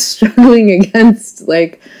of us struggling against,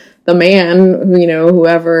 like, the man who, you know,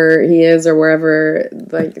 whoever he is or wherever,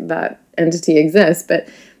 like, that entity exists. But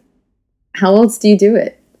how else do you do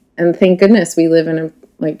it? And thank goodness we live in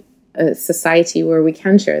a society where we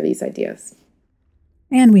can share these ideas.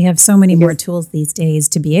 And we have so many more tools these days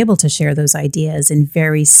to be able to share those ideas in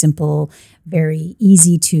very simple, very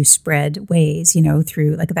easy to spread ways, you know,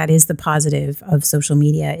 through, like, that is the positive of social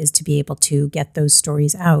media, is to be able to get those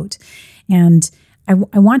stories out. And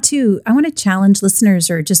I want to challenge listeners,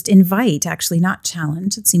 or just invite, actually not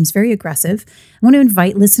challenge, it seems very aggressive. I want to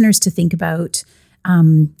invite listeners to think about,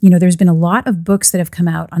 you know, there's been a lot of books that have come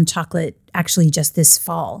out on chocolate actually just this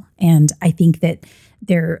fall. And I think that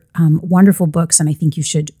they're wonderful books, and I think you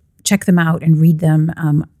should check them out and read them.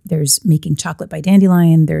 There's Making Chocolate by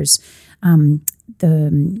Dandelion. There's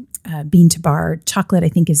the Bean to Bar Chocolate, I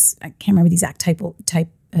think I can't remember the exact title,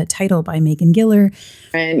 by Megan Giller.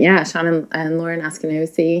 And yeah, Sean and Lauren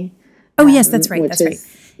Askinosi. Oh, yes, that's right. That's right.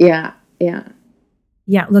 Yeah.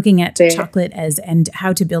 Yeah, looking at chocolate and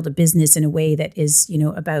how to build a business in a way that is, you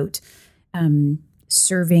know, about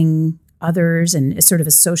serving others, and is sort of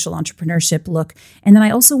a social entrepreneurship look. And then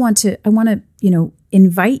I want to, you know,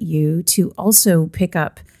 invite you to also pick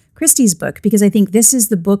up Christy's book, because I think this is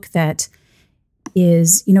the book that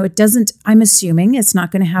is, you know, I'm assuming it's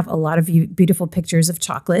not going to have a lot of beautiful pictures of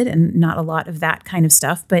chocolate and not a lot of that kind of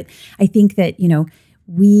stuff. But I think that, you know,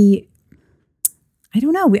 I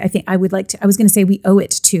don't know. I was going to say we owe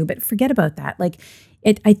it to, but forget about that. Like,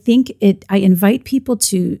 I invite people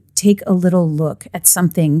to take a little look at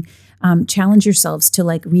something, challenge yourselves to,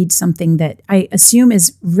 like, read something that I assume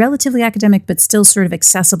is relatively academic, but still sort of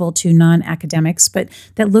accessible to non-academics, but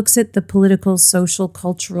that looks at the political, social,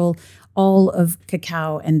 cultural, all of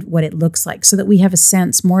cacao and what it looks like, so that we have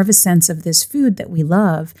more of a sense of this food that we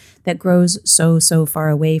love, that grows so far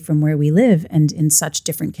away from where we live and in such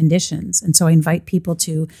different conditions. And so I invite people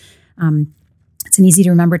to, it's an easy to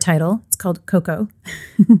remember title. It's called Cocoa.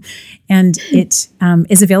 And it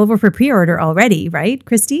is available for pre-order already, right,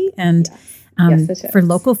 Christy? And yes, for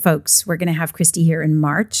local folks, we're going to have Christy here in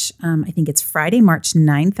March. I think it's Friday, March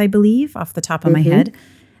 9th, I believe, off the top of my head.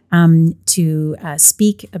 To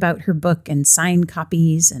speak about her book and sign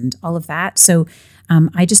copies and all of that. So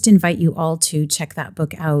I just invite you all to check that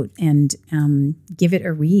book out and give it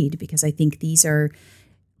a read, because I think these are,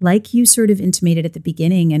 like you sort of intimated at the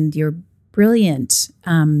beginning, and your brilliant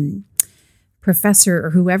professor, or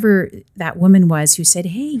whoever that woman was who said,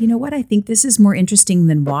 hey, you know what, I think this is more interesting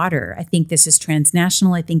than water. I think this is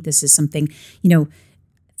transnational. I think this is something, you know,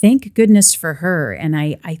 thank goodness for her. And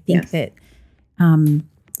I think that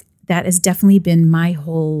that has definitely been my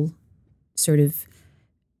whole sort of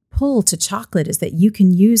pull to chocolate, is that you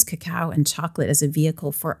can use cacao and chocolate as a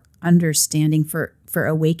vehicle for understanding, for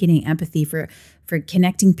awakening empathy, for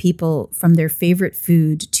connecting people from their favorite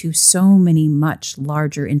food to so many much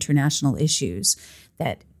larger international issues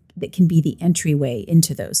that can be the entryway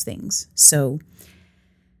into those things. So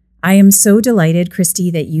I am so delighted,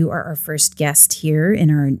 Christy, that you are our first guest here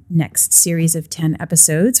in our next series of 10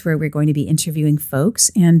 episodes, where we're going to be interviewing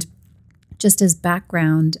folks. And just as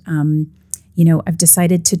background, you know, I've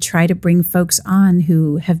decided to try to bring folks on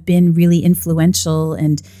who have been really influential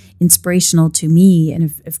and inspirational to me,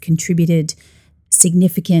 and have contributed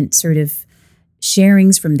significant sort of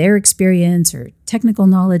sharings from their experience or technical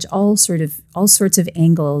knowledge, all sorts of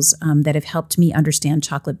angles that have helped me understand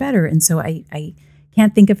chocolate better. And so I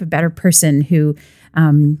can't think of a better person who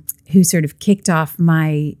sort of kicked off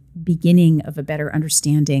my beginning of a better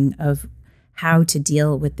understanding of how to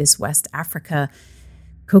deal with this West Africa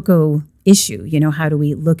cocoa issue. How do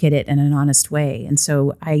we look at it in an honest way? And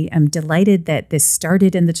so I am delighted that this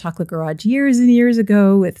started in the Chocolate Garage years and years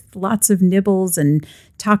ago with lots of nibbles and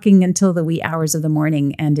talking until the wee hours of the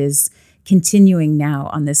morning, and is continuing now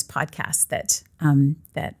on this podcast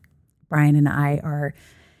that Brian and I are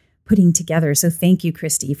putting together. So thank you,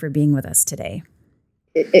 Christy, for being with us today.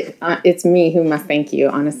 It's me who must thank you.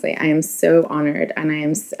 Honestly, I am so honored, and I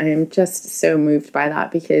am just so moved by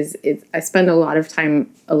that, because I spend a lot of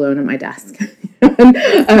time alone at my desk.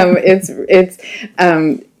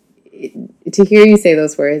 To hear you say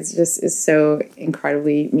those words just is so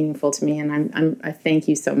incredibly meaningful to me, and I thank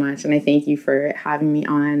you so much, and I thank you for having me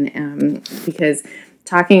on, because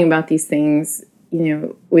talking about these things,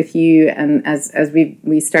 with you, and as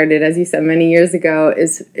we started, as you said, many years ago,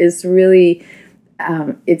 is really.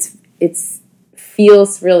 It's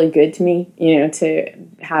feels really good to me, to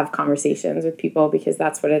have conversations with people, because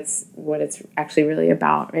that's what it's actually really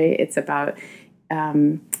about, right? It's about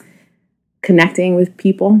connecting with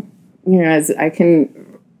people. As I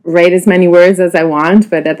can write as many words as I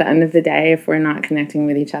want, but at the end of the day, if we're not connecting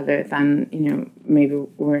with each other, then maybe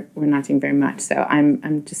we're not doing very much. So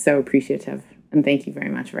I'm just so appreciative, and thank you very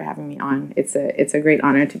much for having me on. It's a great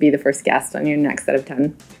honor to be the first guest on your next set of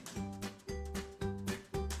 10.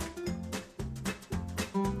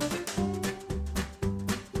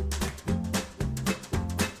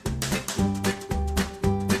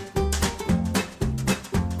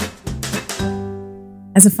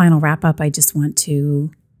 As a final wrap up, I just want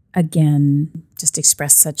to, again, just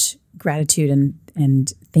express such gratitude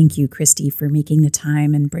and thank you, Christy, for making the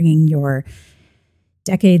time and bringing your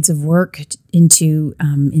decades of work into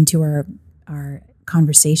our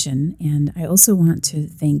conversation. And I also want to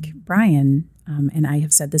thank Brian, and I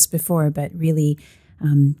have said this before, but really,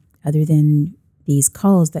 other than these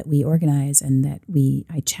calls that we organize and that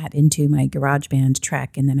I chat into my GarageBand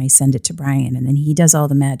track, and then I send it to Brian, and then he does all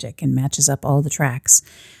the magic and matches up all the tracks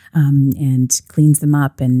and cleans them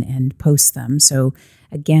up and posts them. So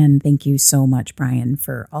again, thank you so much, Brian,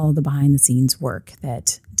 for all the behind the scenes work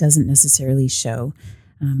that doesn't necessarily show.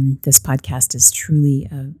 This podcast is truly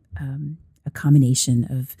a combination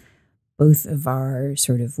of both of our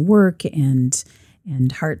sort of work and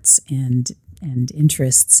hearts and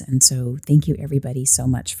interests. And so thank you everybody so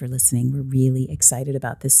much for listening. We're really excited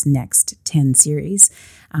about this next 10 series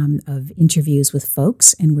of interviews with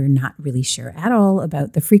folks, and we're not really sure at all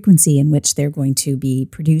about the frequency in which they're going to be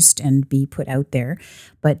produced and be put out there.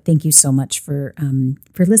 But thank you so much for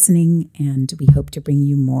listening, and we hope to bring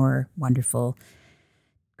you more wonderful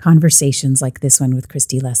conversations like this one with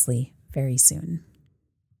Christy Leslie very soon.